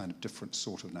kind of different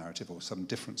sort of narrative or some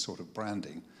different sort of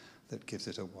branding that gives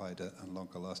it a wider and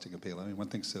longer lasting appeal? I mean, one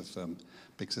thinks of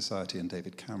Big Society and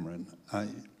David Cameron.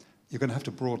 You're going to have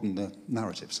to broaden the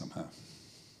narrative somehow.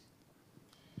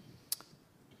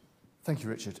 Thank you,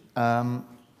 Richard.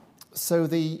 So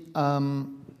the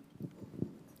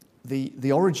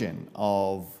origin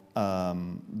of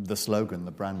the slogan,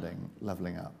 the branding,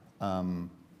 levelling up,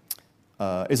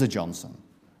 is a Johnson.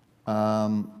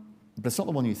 But it's not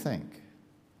the one you think.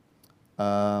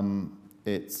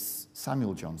 It's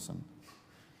Samuel Johnson,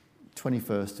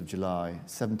 21st of July,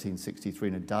 1763,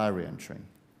 in a diary entry,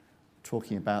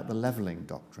 talking about the levelling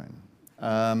doctrine.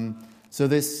 So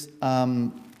this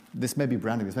may be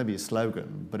branding, this may be a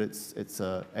slogan, but it's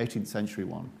an 18th century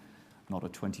one, not a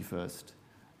 21st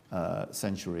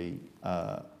century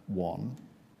one.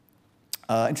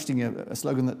 Interesting, a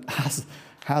slogan that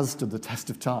has stood the test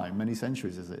of time, many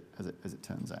centuries as it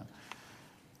turns out.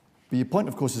 But your point,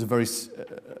 of course, is a very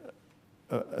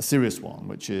a serious one,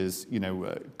 which is,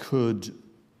 could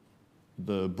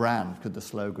the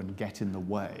slogan get in the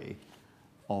way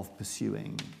of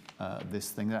pursuing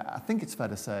this thing? I think it's fair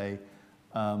to say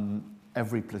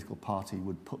every political party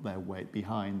would put their weight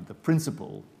behind the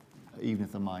principle, even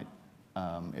if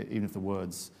the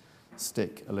words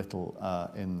stick a little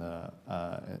in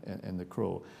the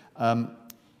craw.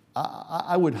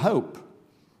 I would hope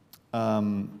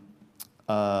that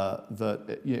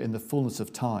in the fullness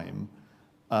of time,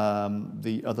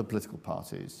 the other political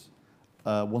parties,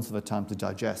 once they've had time to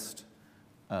digest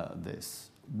this,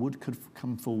 could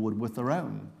come forward with their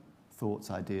own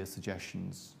thoughts, ideas,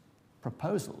 suggestions,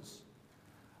 proposals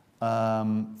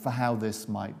for how this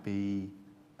might be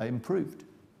improved,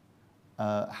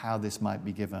 how this might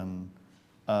be given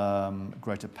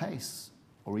greater pace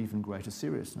or even greater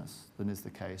seriousness than is the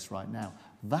case right now.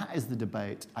 That is the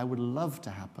debate I would love to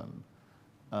happen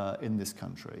in this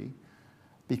country,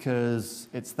 because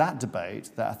it's that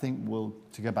debate that I think will,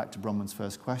 to go back to Bronwyn's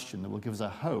first question, that will give us a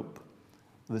hope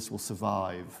that this will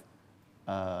survive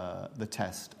the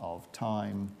test of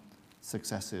time,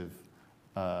 successive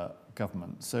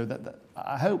government. So that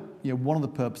I hope one of the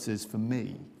purposes for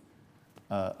me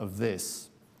of this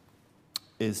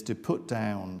is to put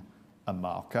down a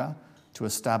marker, to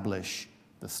establish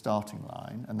the starting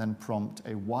line, and then prompt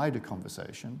a wider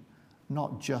conversation,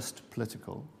 not just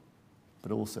political,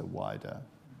 but also wider,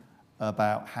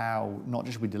 about how not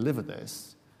just we deliver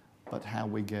this, but how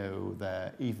we go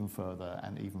there even further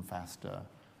and even faster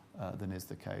than is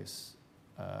the case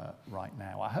right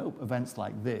now. I hope events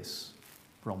like this,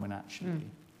 Bronwyn, actually,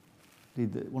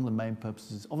 one of the main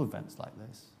purposes of events like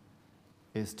this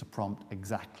is to prompt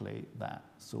exactly that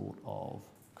sort of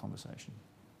conversation.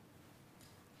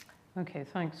 Okay,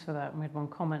 thanks for that. We had one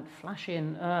comment flash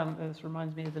in. This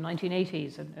reminds me of the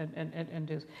 1980s.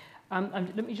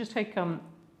 Let me just take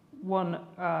one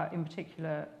in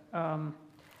particular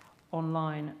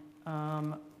online.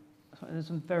 There's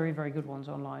some very, very good ones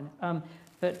online.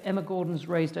 But Emma Gordon's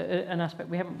raised an aspect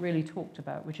we haven't really talked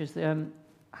about, which is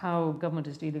how government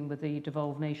is dealing with the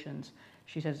devolved nations.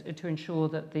 She says to ensure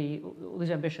that all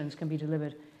these ambitions can be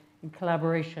delivered in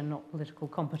collaboration, not political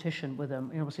competition with them.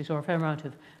 We obviously saw a fair amount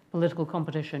of political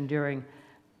competition during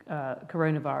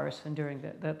coronavirus and during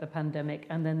the pandemic.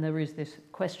 And then there is this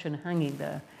question hanging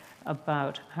there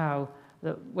about how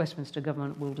the Westminster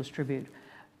government will distribute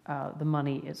the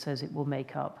money it says it will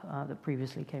make up that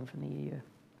previously came from the EU.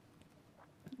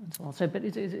 And so on. So, but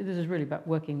this is really about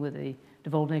working with the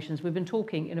devolved nations. We've been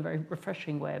talking in a very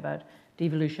refreshing way about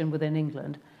devolution within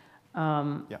England.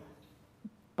 Yeah.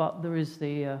 But there is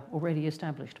the already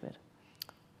established bit.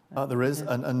 There is,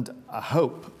 and I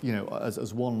hope,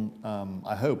 as one,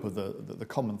 I hope of the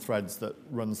common threads that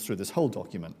runs through this whole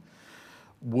document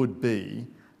would be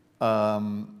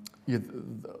the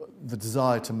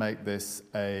desire to make this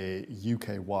a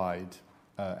UK-wide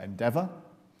endeavour,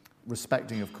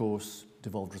 respecting, of course,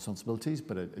 devolved responsibilities,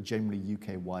 but a generally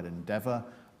UK-wide endeavour.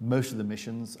 Most of the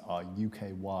missions are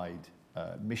UK-wide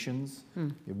missions.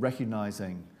 You're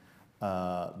recognising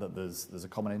that there's a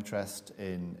common interest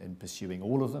in pursuing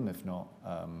all of them, if not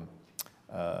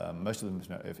most of them,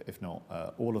 if not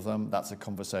all of them. That's a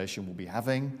conversation we'll be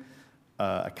having,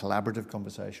 a collaborative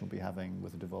conversation we'll be having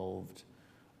with the devolved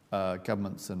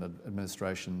governments and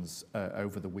administrations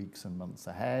over the weeks and months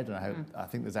ahead. And I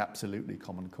think there's absolutely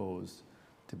common cause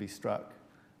to be struck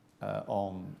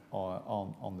on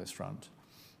this front.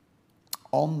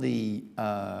 On the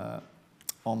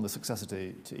successor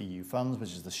to EU funds,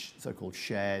 which is the so-called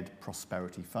Shared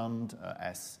Prosperity Fund,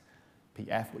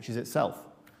 SPF, which is itself,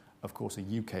 of course, a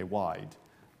UK-wide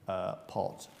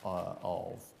pot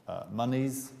of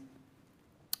monies.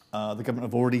 The government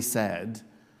have already said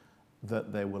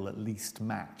that they will at least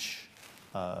match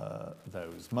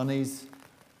those monies,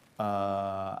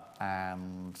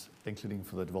 and including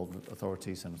for the devolved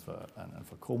authorities and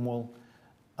for Cornwall.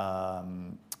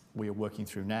 We are working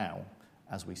through now,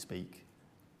 as we speak,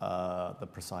 the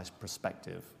precise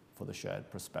perspective for the Shared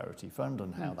Prosperity Fund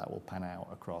and how that will pan out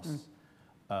across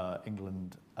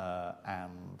England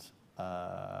and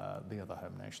the other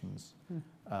home nations.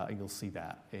 You'll see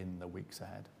that in the weeks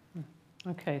ahead.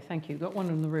 Okay, thank you. Got one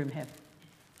in the room here.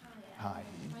 Hi.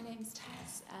 My name's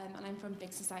Tess, and I'm from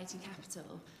Big Society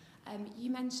Capital.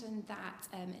 You mentioned that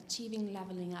achieving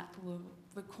levelling up will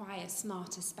require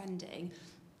smarter spending.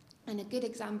 And a good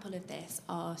example of this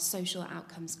are social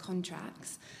outcomes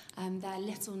contracts. They're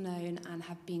little known and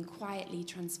have been quietly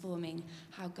transforming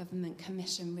how government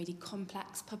commission really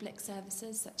complex public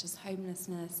services such as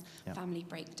homelessness, family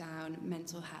breakdown,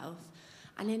 mental health.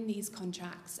 And in these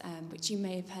contracts, which you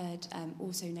may have heard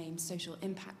also named social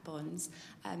impact bonds,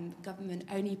 government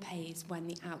only pays when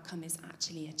the outcome is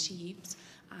actually achieved,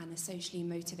 and a socially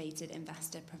motivated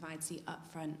investor provides the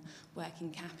upfront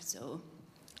working capital.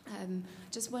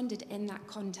 Just wondered in that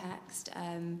context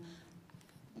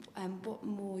what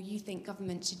more you think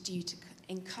government should do to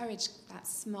encourage that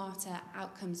smarter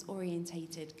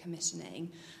outcomes-orientated commissioning,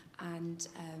 and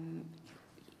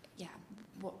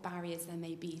what barriers there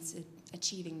may be to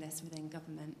achieving this within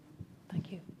government.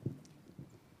 Thank you.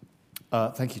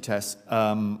 Thank you, Tess.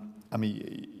 I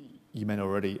mean, you may know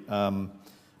already,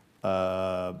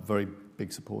 very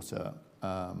big supporter,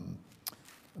 a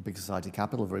Big Society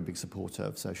Capital, a very big supporter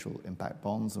of social impact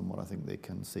bonds and what I think they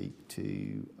can seek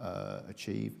to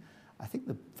achieve. I think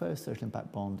the first social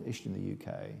impact bond issued in the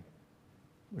UK,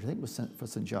 which I think was for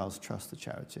St Giles Trust, the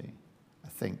charity, I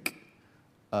think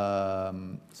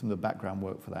some of the background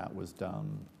work for that was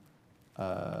done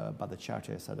by the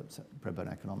charity I set up, Pro Bono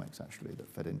Economics, actually, that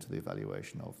fed into the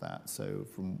evaluation of that. So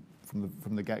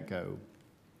from the get-go,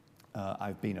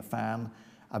 I've been a fan.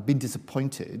 I've been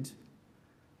disappointed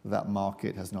that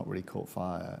market has not really caught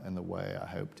fire in the way I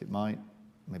hoped it might.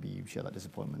 Maybe you share that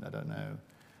disappointment, I don't know.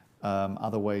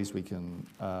 Other ways we can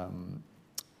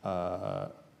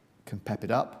pep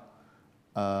it up.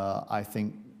 I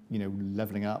think,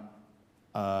 levelling up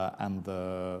and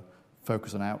the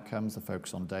focus on outcomes, the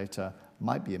focus on data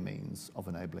might be a means of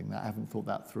enabling that. I haven't thought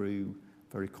that through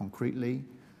very concretely,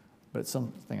 but it's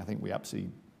something I think we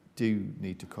absolutely do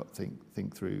need to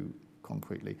think through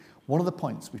concretely. One of the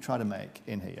points we try to make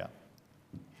in here,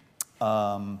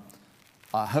 I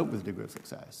hope with a degree of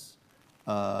success,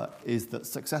 is that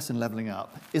success in levelling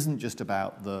up isn't just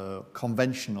about the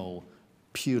conventional,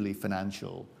 purely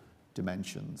financial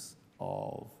dimensions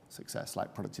of success,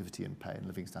 like productivity and pay and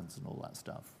living standards and all that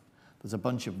stuff. There's a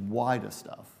bunch of wider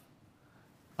stuff.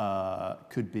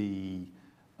 Could be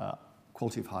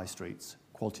quality of high streets,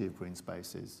 quality of green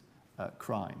spaces,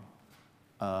 crime,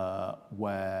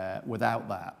 where without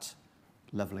that,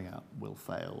 levelling up will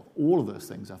fail. All of those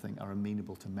things, I think, are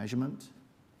amenable to measurement,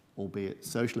 albeit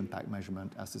social impact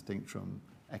measurement as distinct from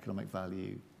economic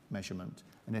value measurement.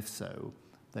 And if so,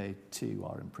 they too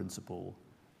are in principle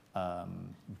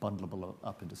bundleable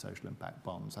up into social impact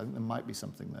bonds. I think there might be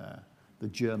something there, the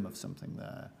germ of something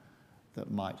there, that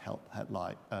might help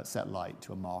set light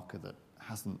to a marker that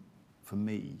hasn't, for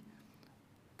me,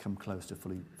 come close to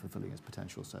fully fulfilling its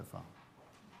potential so far.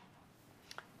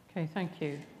 Okay, thank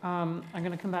you. I'm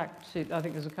going to come back to, I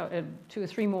think there's two or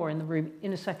three more in the room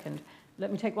in a second.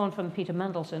 Let me take one from Peter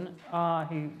Mandelson,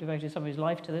 who devoted some of his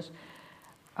life to this,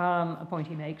 a point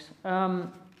he makes.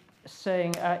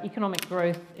 saying economic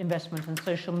growth, investment and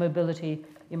social mobility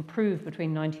improved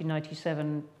between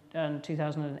 1997 and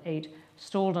 2008,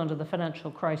 stalled under the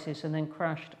financial crisis and then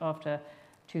crashed after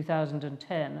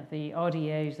 2010. The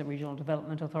RDAs, the Regional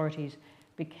Development Authorities,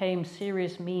 became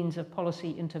serious means of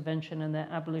policy intervention and their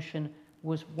abolition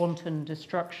was wanton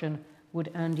destruction.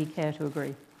 Would Andy care to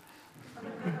agree?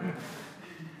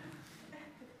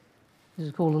 This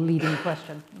is called a leading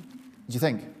question. Do you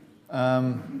think?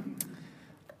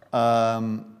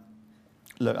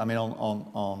 Look, I mean,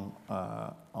 on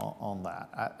that,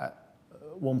 at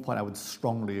one point I would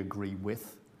strongly agree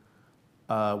with,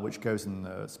 which goes in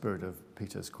the spirit of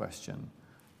Peter's question,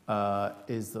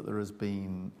 is that there has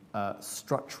been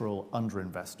structural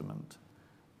underinvestment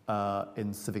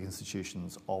in civic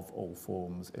institutions of all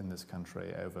forms in this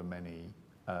country over many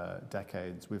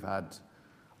decades. We've had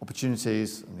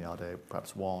opportunities, and the RDA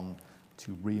perhaps one,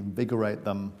 to reinvigorate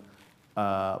them.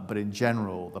 But in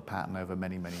general, the pattern over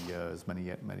many, many years,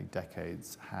 many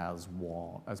decades has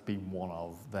been one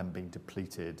of them being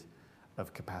depleted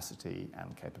of capacity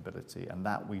and capability, and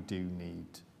that we do need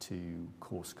to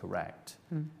course correct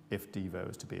if Devo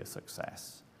is to be a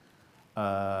success.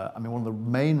 I mean, one of the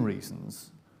main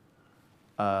reasons,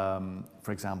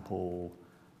 for example,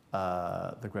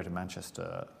 the Greater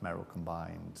Manchester Mayoral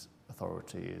Combined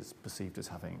Authority is perceived as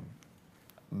having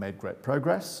made great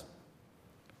progress,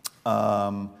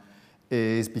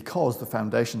 is because the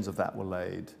foundations of that were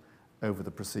laid over the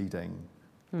preceding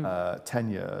 10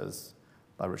 years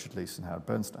by Richard Leese and Howard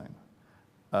Bernstein.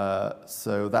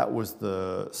 So that was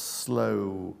the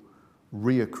slow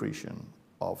reaccretion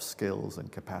of skills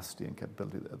and capacity and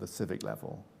capability at the civic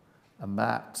level. And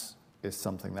that is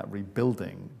something, that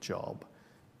rebuilding job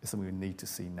is something we need to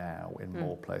see now in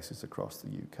more places across the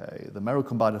UK. The Mayoral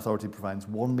Combined Authority provides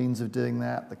one means of doing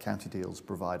that. The county deals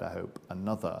provide, I hope,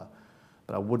 another.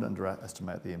 But I wouldn't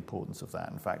underestimate the importance of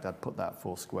that. In fact, I'd put that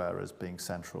foursquare as being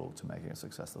central to making a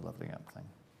success of the Levelling Up thing.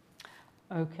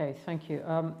 Okay, thank you.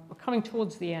 We're coming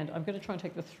towards the end. I'm going to try and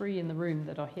take the three in the room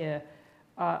that are here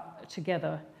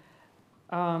together,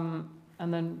 and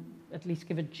then at least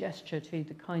give a gesture to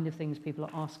the kind of things people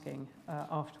are asking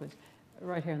afterwards.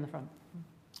 Right here in the front.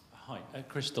 Hi,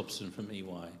 Chris Dobson from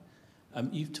EY.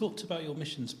 You've talked about your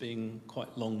missions being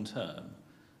quite long-term.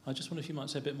 I just wonder if you might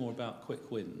say a bit more about quick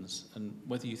wins and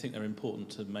whether you think they're important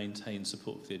to maintain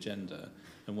support for the agenda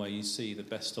and where you see the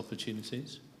best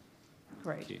opportunities.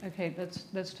 Great. Okay,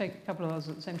 let's take a couple of others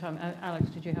at the same time. Alex,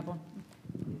 did you have one?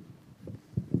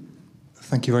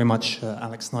 Thank you very much,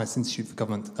 Alex Nice, Institute for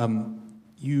Government.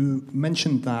 You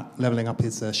mentioned that Levelling Up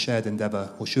is a shared endeavour,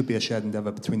 or should be a shared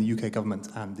endeavour, between the UK government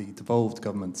and the devolved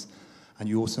governments. And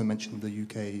you also mentioned the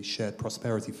UK Shared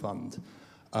Prosperity Fund,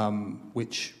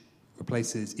 which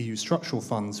replaces EU structural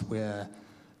funds where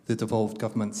the devolved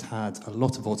governments had a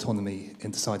lot of autonomy in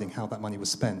deciding how that money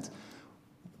was spent.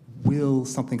 Will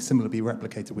something similar be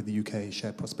replicated with the UK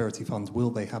Shared Prosperity Fund? Will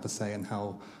they have a say in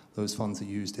how those funds are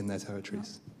used in their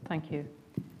territories? Thank you.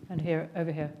 And here,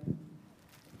 over here.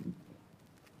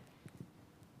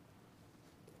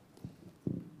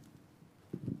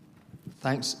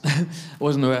 Thanks. I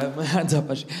wasn't aware of my hand up,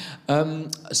 actually.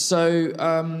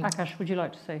 Akash, would you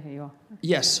like to say who you are?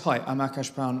 Yes, hi, I'm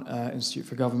Akash Brown, Institute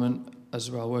for Government,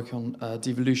 as well, working on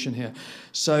devolution here.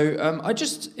 So I'm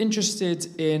just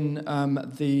interested in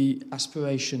the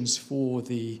aspirations for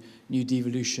the new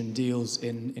devolution deals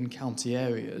in county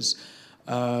areas.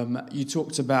 You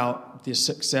talked about the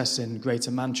success in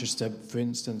Greater Manchester, for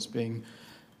instance, being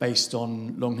based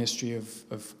on long history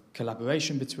of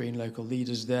collaboration between local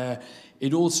leaders there.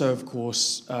 It also, of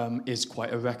course, is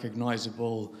quite a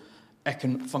recognisable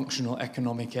functional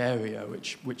economic area,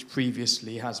 which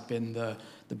previously has been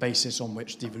the basis on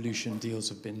which devolution deals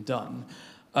have been done.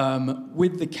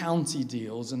 With the county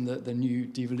deals and the new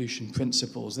devolution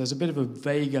principles, there's a bit of a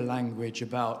vaguer language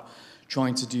about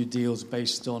trying to do deals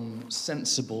based on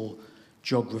sensible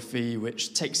geography,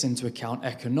 which takes into account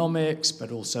economics,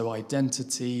 but also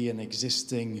identity and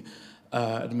existing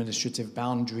administrative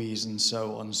boundaries and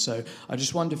so on. So I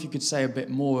just wonder if you could say a bit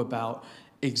more about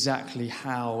exactly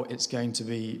how it's going to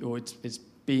be, or it's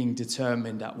being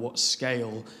determined at what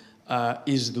scale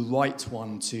is the right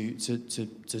one to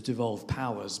devolve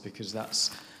powers, because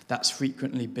that's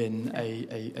frequently been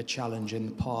a challenge in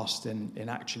the past in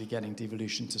actually getting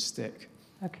devolution to stick.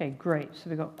 Okay, great. So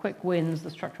we've got quick wins,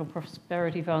 the structural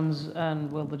prosperity funds,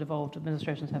 and will the devolved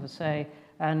administrations have a say?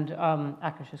 And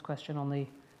Akash's question on the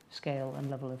scale and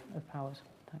level of powers.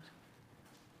 Thanks.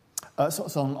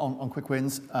 So on quick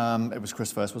wins, it was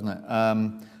Chris first, wasn't it?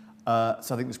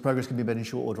 So I think this progress can be made in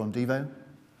short order on Devo.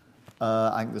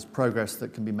 I think there's progress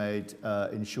that can be made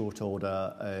in short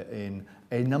order in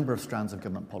a number of strands of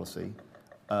government policy,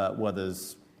 where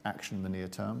there's action in the near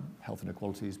term, health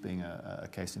inequalities being a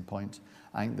case in point.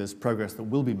 I think there's progress that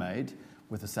will be made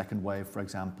with the second wave, for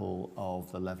example,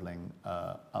 of the Levelling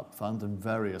Up Fund and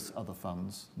various other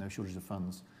funds, no shortage of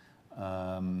funds,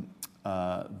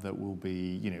 that will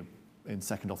be, in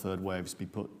second or third waves be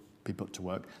put to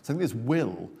work. So I think this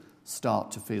will start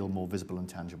to feel more visible and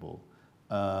tangible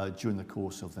during the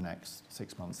course of the next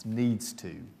 6 months, needs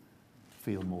to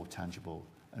feel more tangible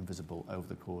and visible over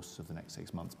the course of the next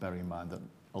 6 months, bearing in mind that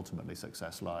ultimately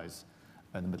success lies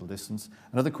in the middle distance.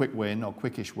 Another quick win, or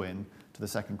quickish win, to the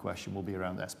second question will be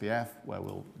around the SPF, where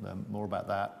we'll learn more about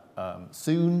that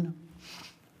soon.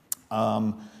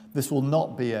 This will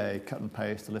not be a cut and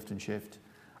paste, a lift and shift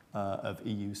of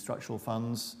EU structural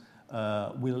funds.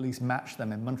 We'll at least match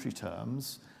them in monetary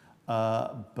terms,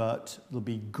 but there'll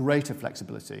be greater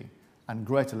flexibility and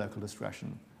greater local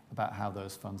discretion about how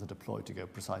those funds are deployed, to go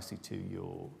precisely to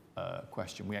your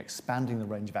question. We're expanding the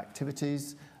range of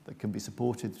activities that can be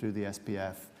supported through the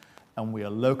SPF, and we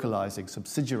are localising,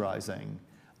 subsidiarising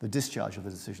the discharge of the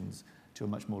decisions to a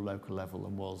much more local level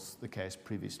than was the case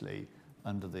previously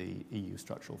under the EU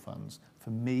structural funds. For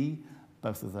me,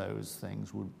 both of those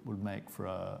things would make for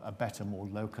a better, more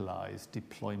localised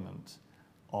deployment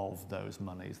of those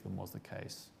monies than was the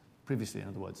case previously. In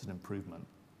other words, an improvement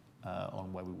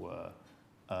on where we were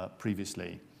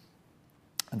previously.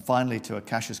 And finally, to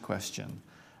Akash's question,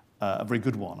 a very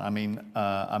good one. I mean,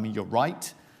 you're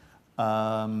right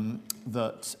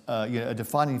that a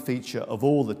defining feature of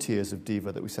all the tiers of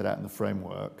DEVA that we set out in the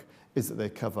framework is that they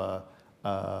cover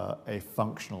a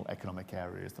functional economic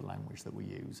area, is the language that we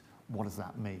use. What does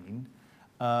that mean?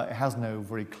 It has no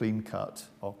very clean-cut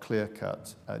or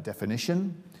clear-cut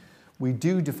definition. We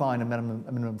do define a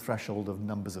minimum threshold of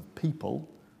numbers of people,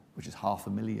 which is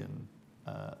 500,000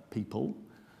 people,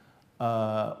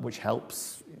 which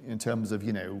helps in terms of,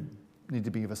 need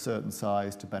to be of a certain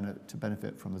size to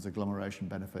benefit from those agglomeration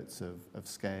benefits of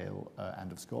scale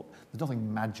and of scope. There's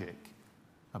nothing magic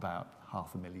about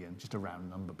 500,000, just a round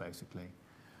number, basically.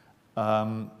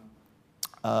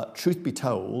 Truth be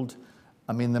told,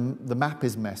 I mean, the map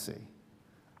is messy.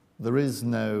 There is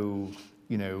no,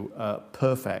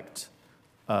 perfect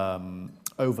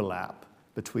overlap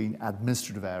between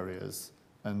administrative areas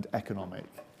and economic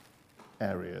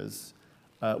areas.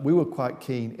 We were quite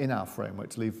keen in our framework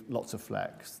to leave lots of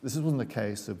flex. This wasn't a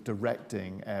case of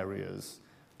directing areas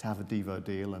to have a DEVO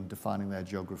deal and defining their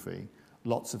geography.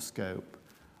 Lots of scope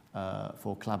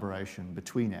for collaboration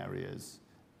between areas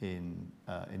in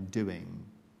doing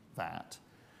that.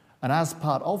 And as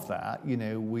part of that,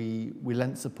 we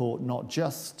lent support not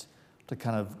just to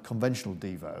kind of conventional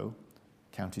DEVO,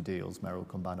 county deals, mayoral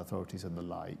combined authorities and the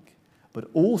like, but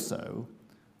also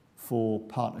for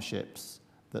partnerships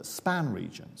that span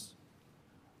regions,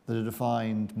 that are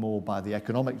defined more by the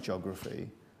economic geography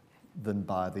than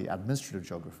by the administrative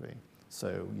geography.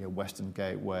 So, Western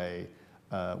Gateway,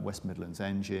 West Midlands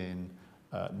Engine,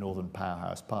 Northern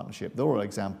Powerhouse Partnership, they're all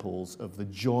examples of the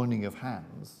joining of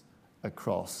hands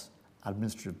across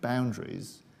administrative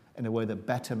boundaries in a way that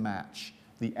better match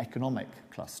the economic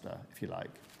cluster, if you like,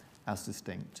 as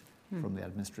distinct from the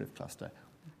administrative cluster.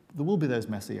 There will be those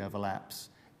messy overlaps.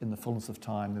 In the fullness of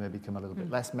time, they may become a little bit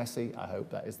less messy. I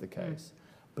hope that is the case.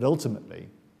 But ultimately,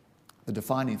 the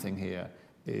defining thing here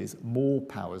is more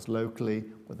powers locally,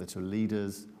 whether to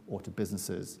leaders or to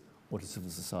businesses or to civil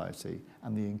society,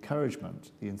 and the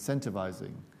encouragement, the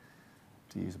incentivizing,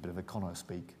 to use a bit of econo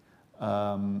speak,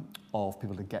 of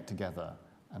people to get together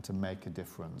and to make a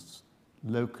difference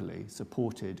locally,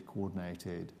 supported,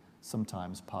 coordinated,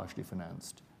 sometimes partially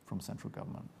financed from central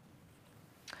government.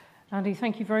 Andy,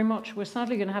 thank you very much. We're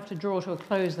sadly going to have to draw to a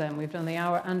close then. We've done the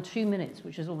hour and 2 minutes,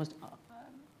 which is almost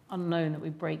unknown that we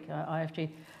break IFG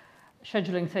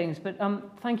scheduling things. But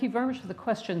thank you very much for the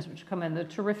questions which come in, the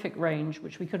terrific range,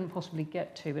 which we couldn't possibly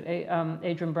get to. But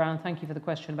Adrian Brown, thank you for the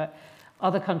question about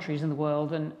other countries in the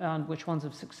world and which ones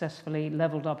have successfully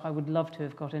levelled up. I would love to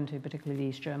have got into, particularly the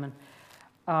East German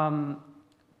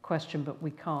question, but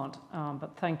we can't.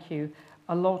 But thank you.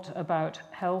 A lot about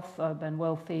health, Ben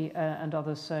Wealthy and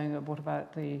others saying, what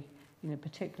about the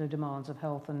particular demands of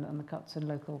health and the cuts in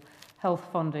local health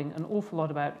funding? An awful lot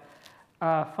about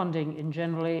funding in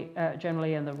generally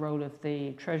and the role of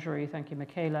the Treasury. Thank you,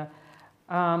 Michaela.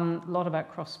 A lot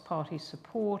about cross-party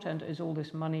support and is all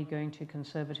this money going to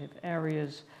conservative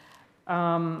areas?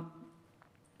 A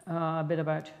bit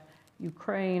about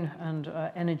Ukraine and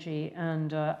energy,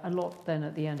 and a lot then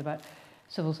at the end about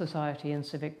civil society and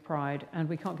civic pride. And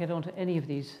we can't get onto any of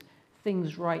these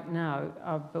things right now,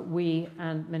 but we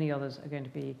and many others are going to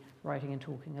be writing and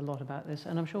talking a lot about this,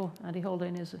 and I'm sure Andy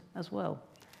Haldane is as well.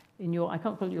 In your, I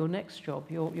can't call it your next job,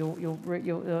 your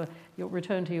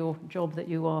return to your job that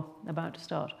you are about to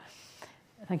start.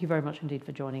 Thank you very much indeed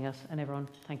for joining us, and everyone,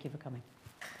 thank you for coming.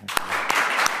 Thank you.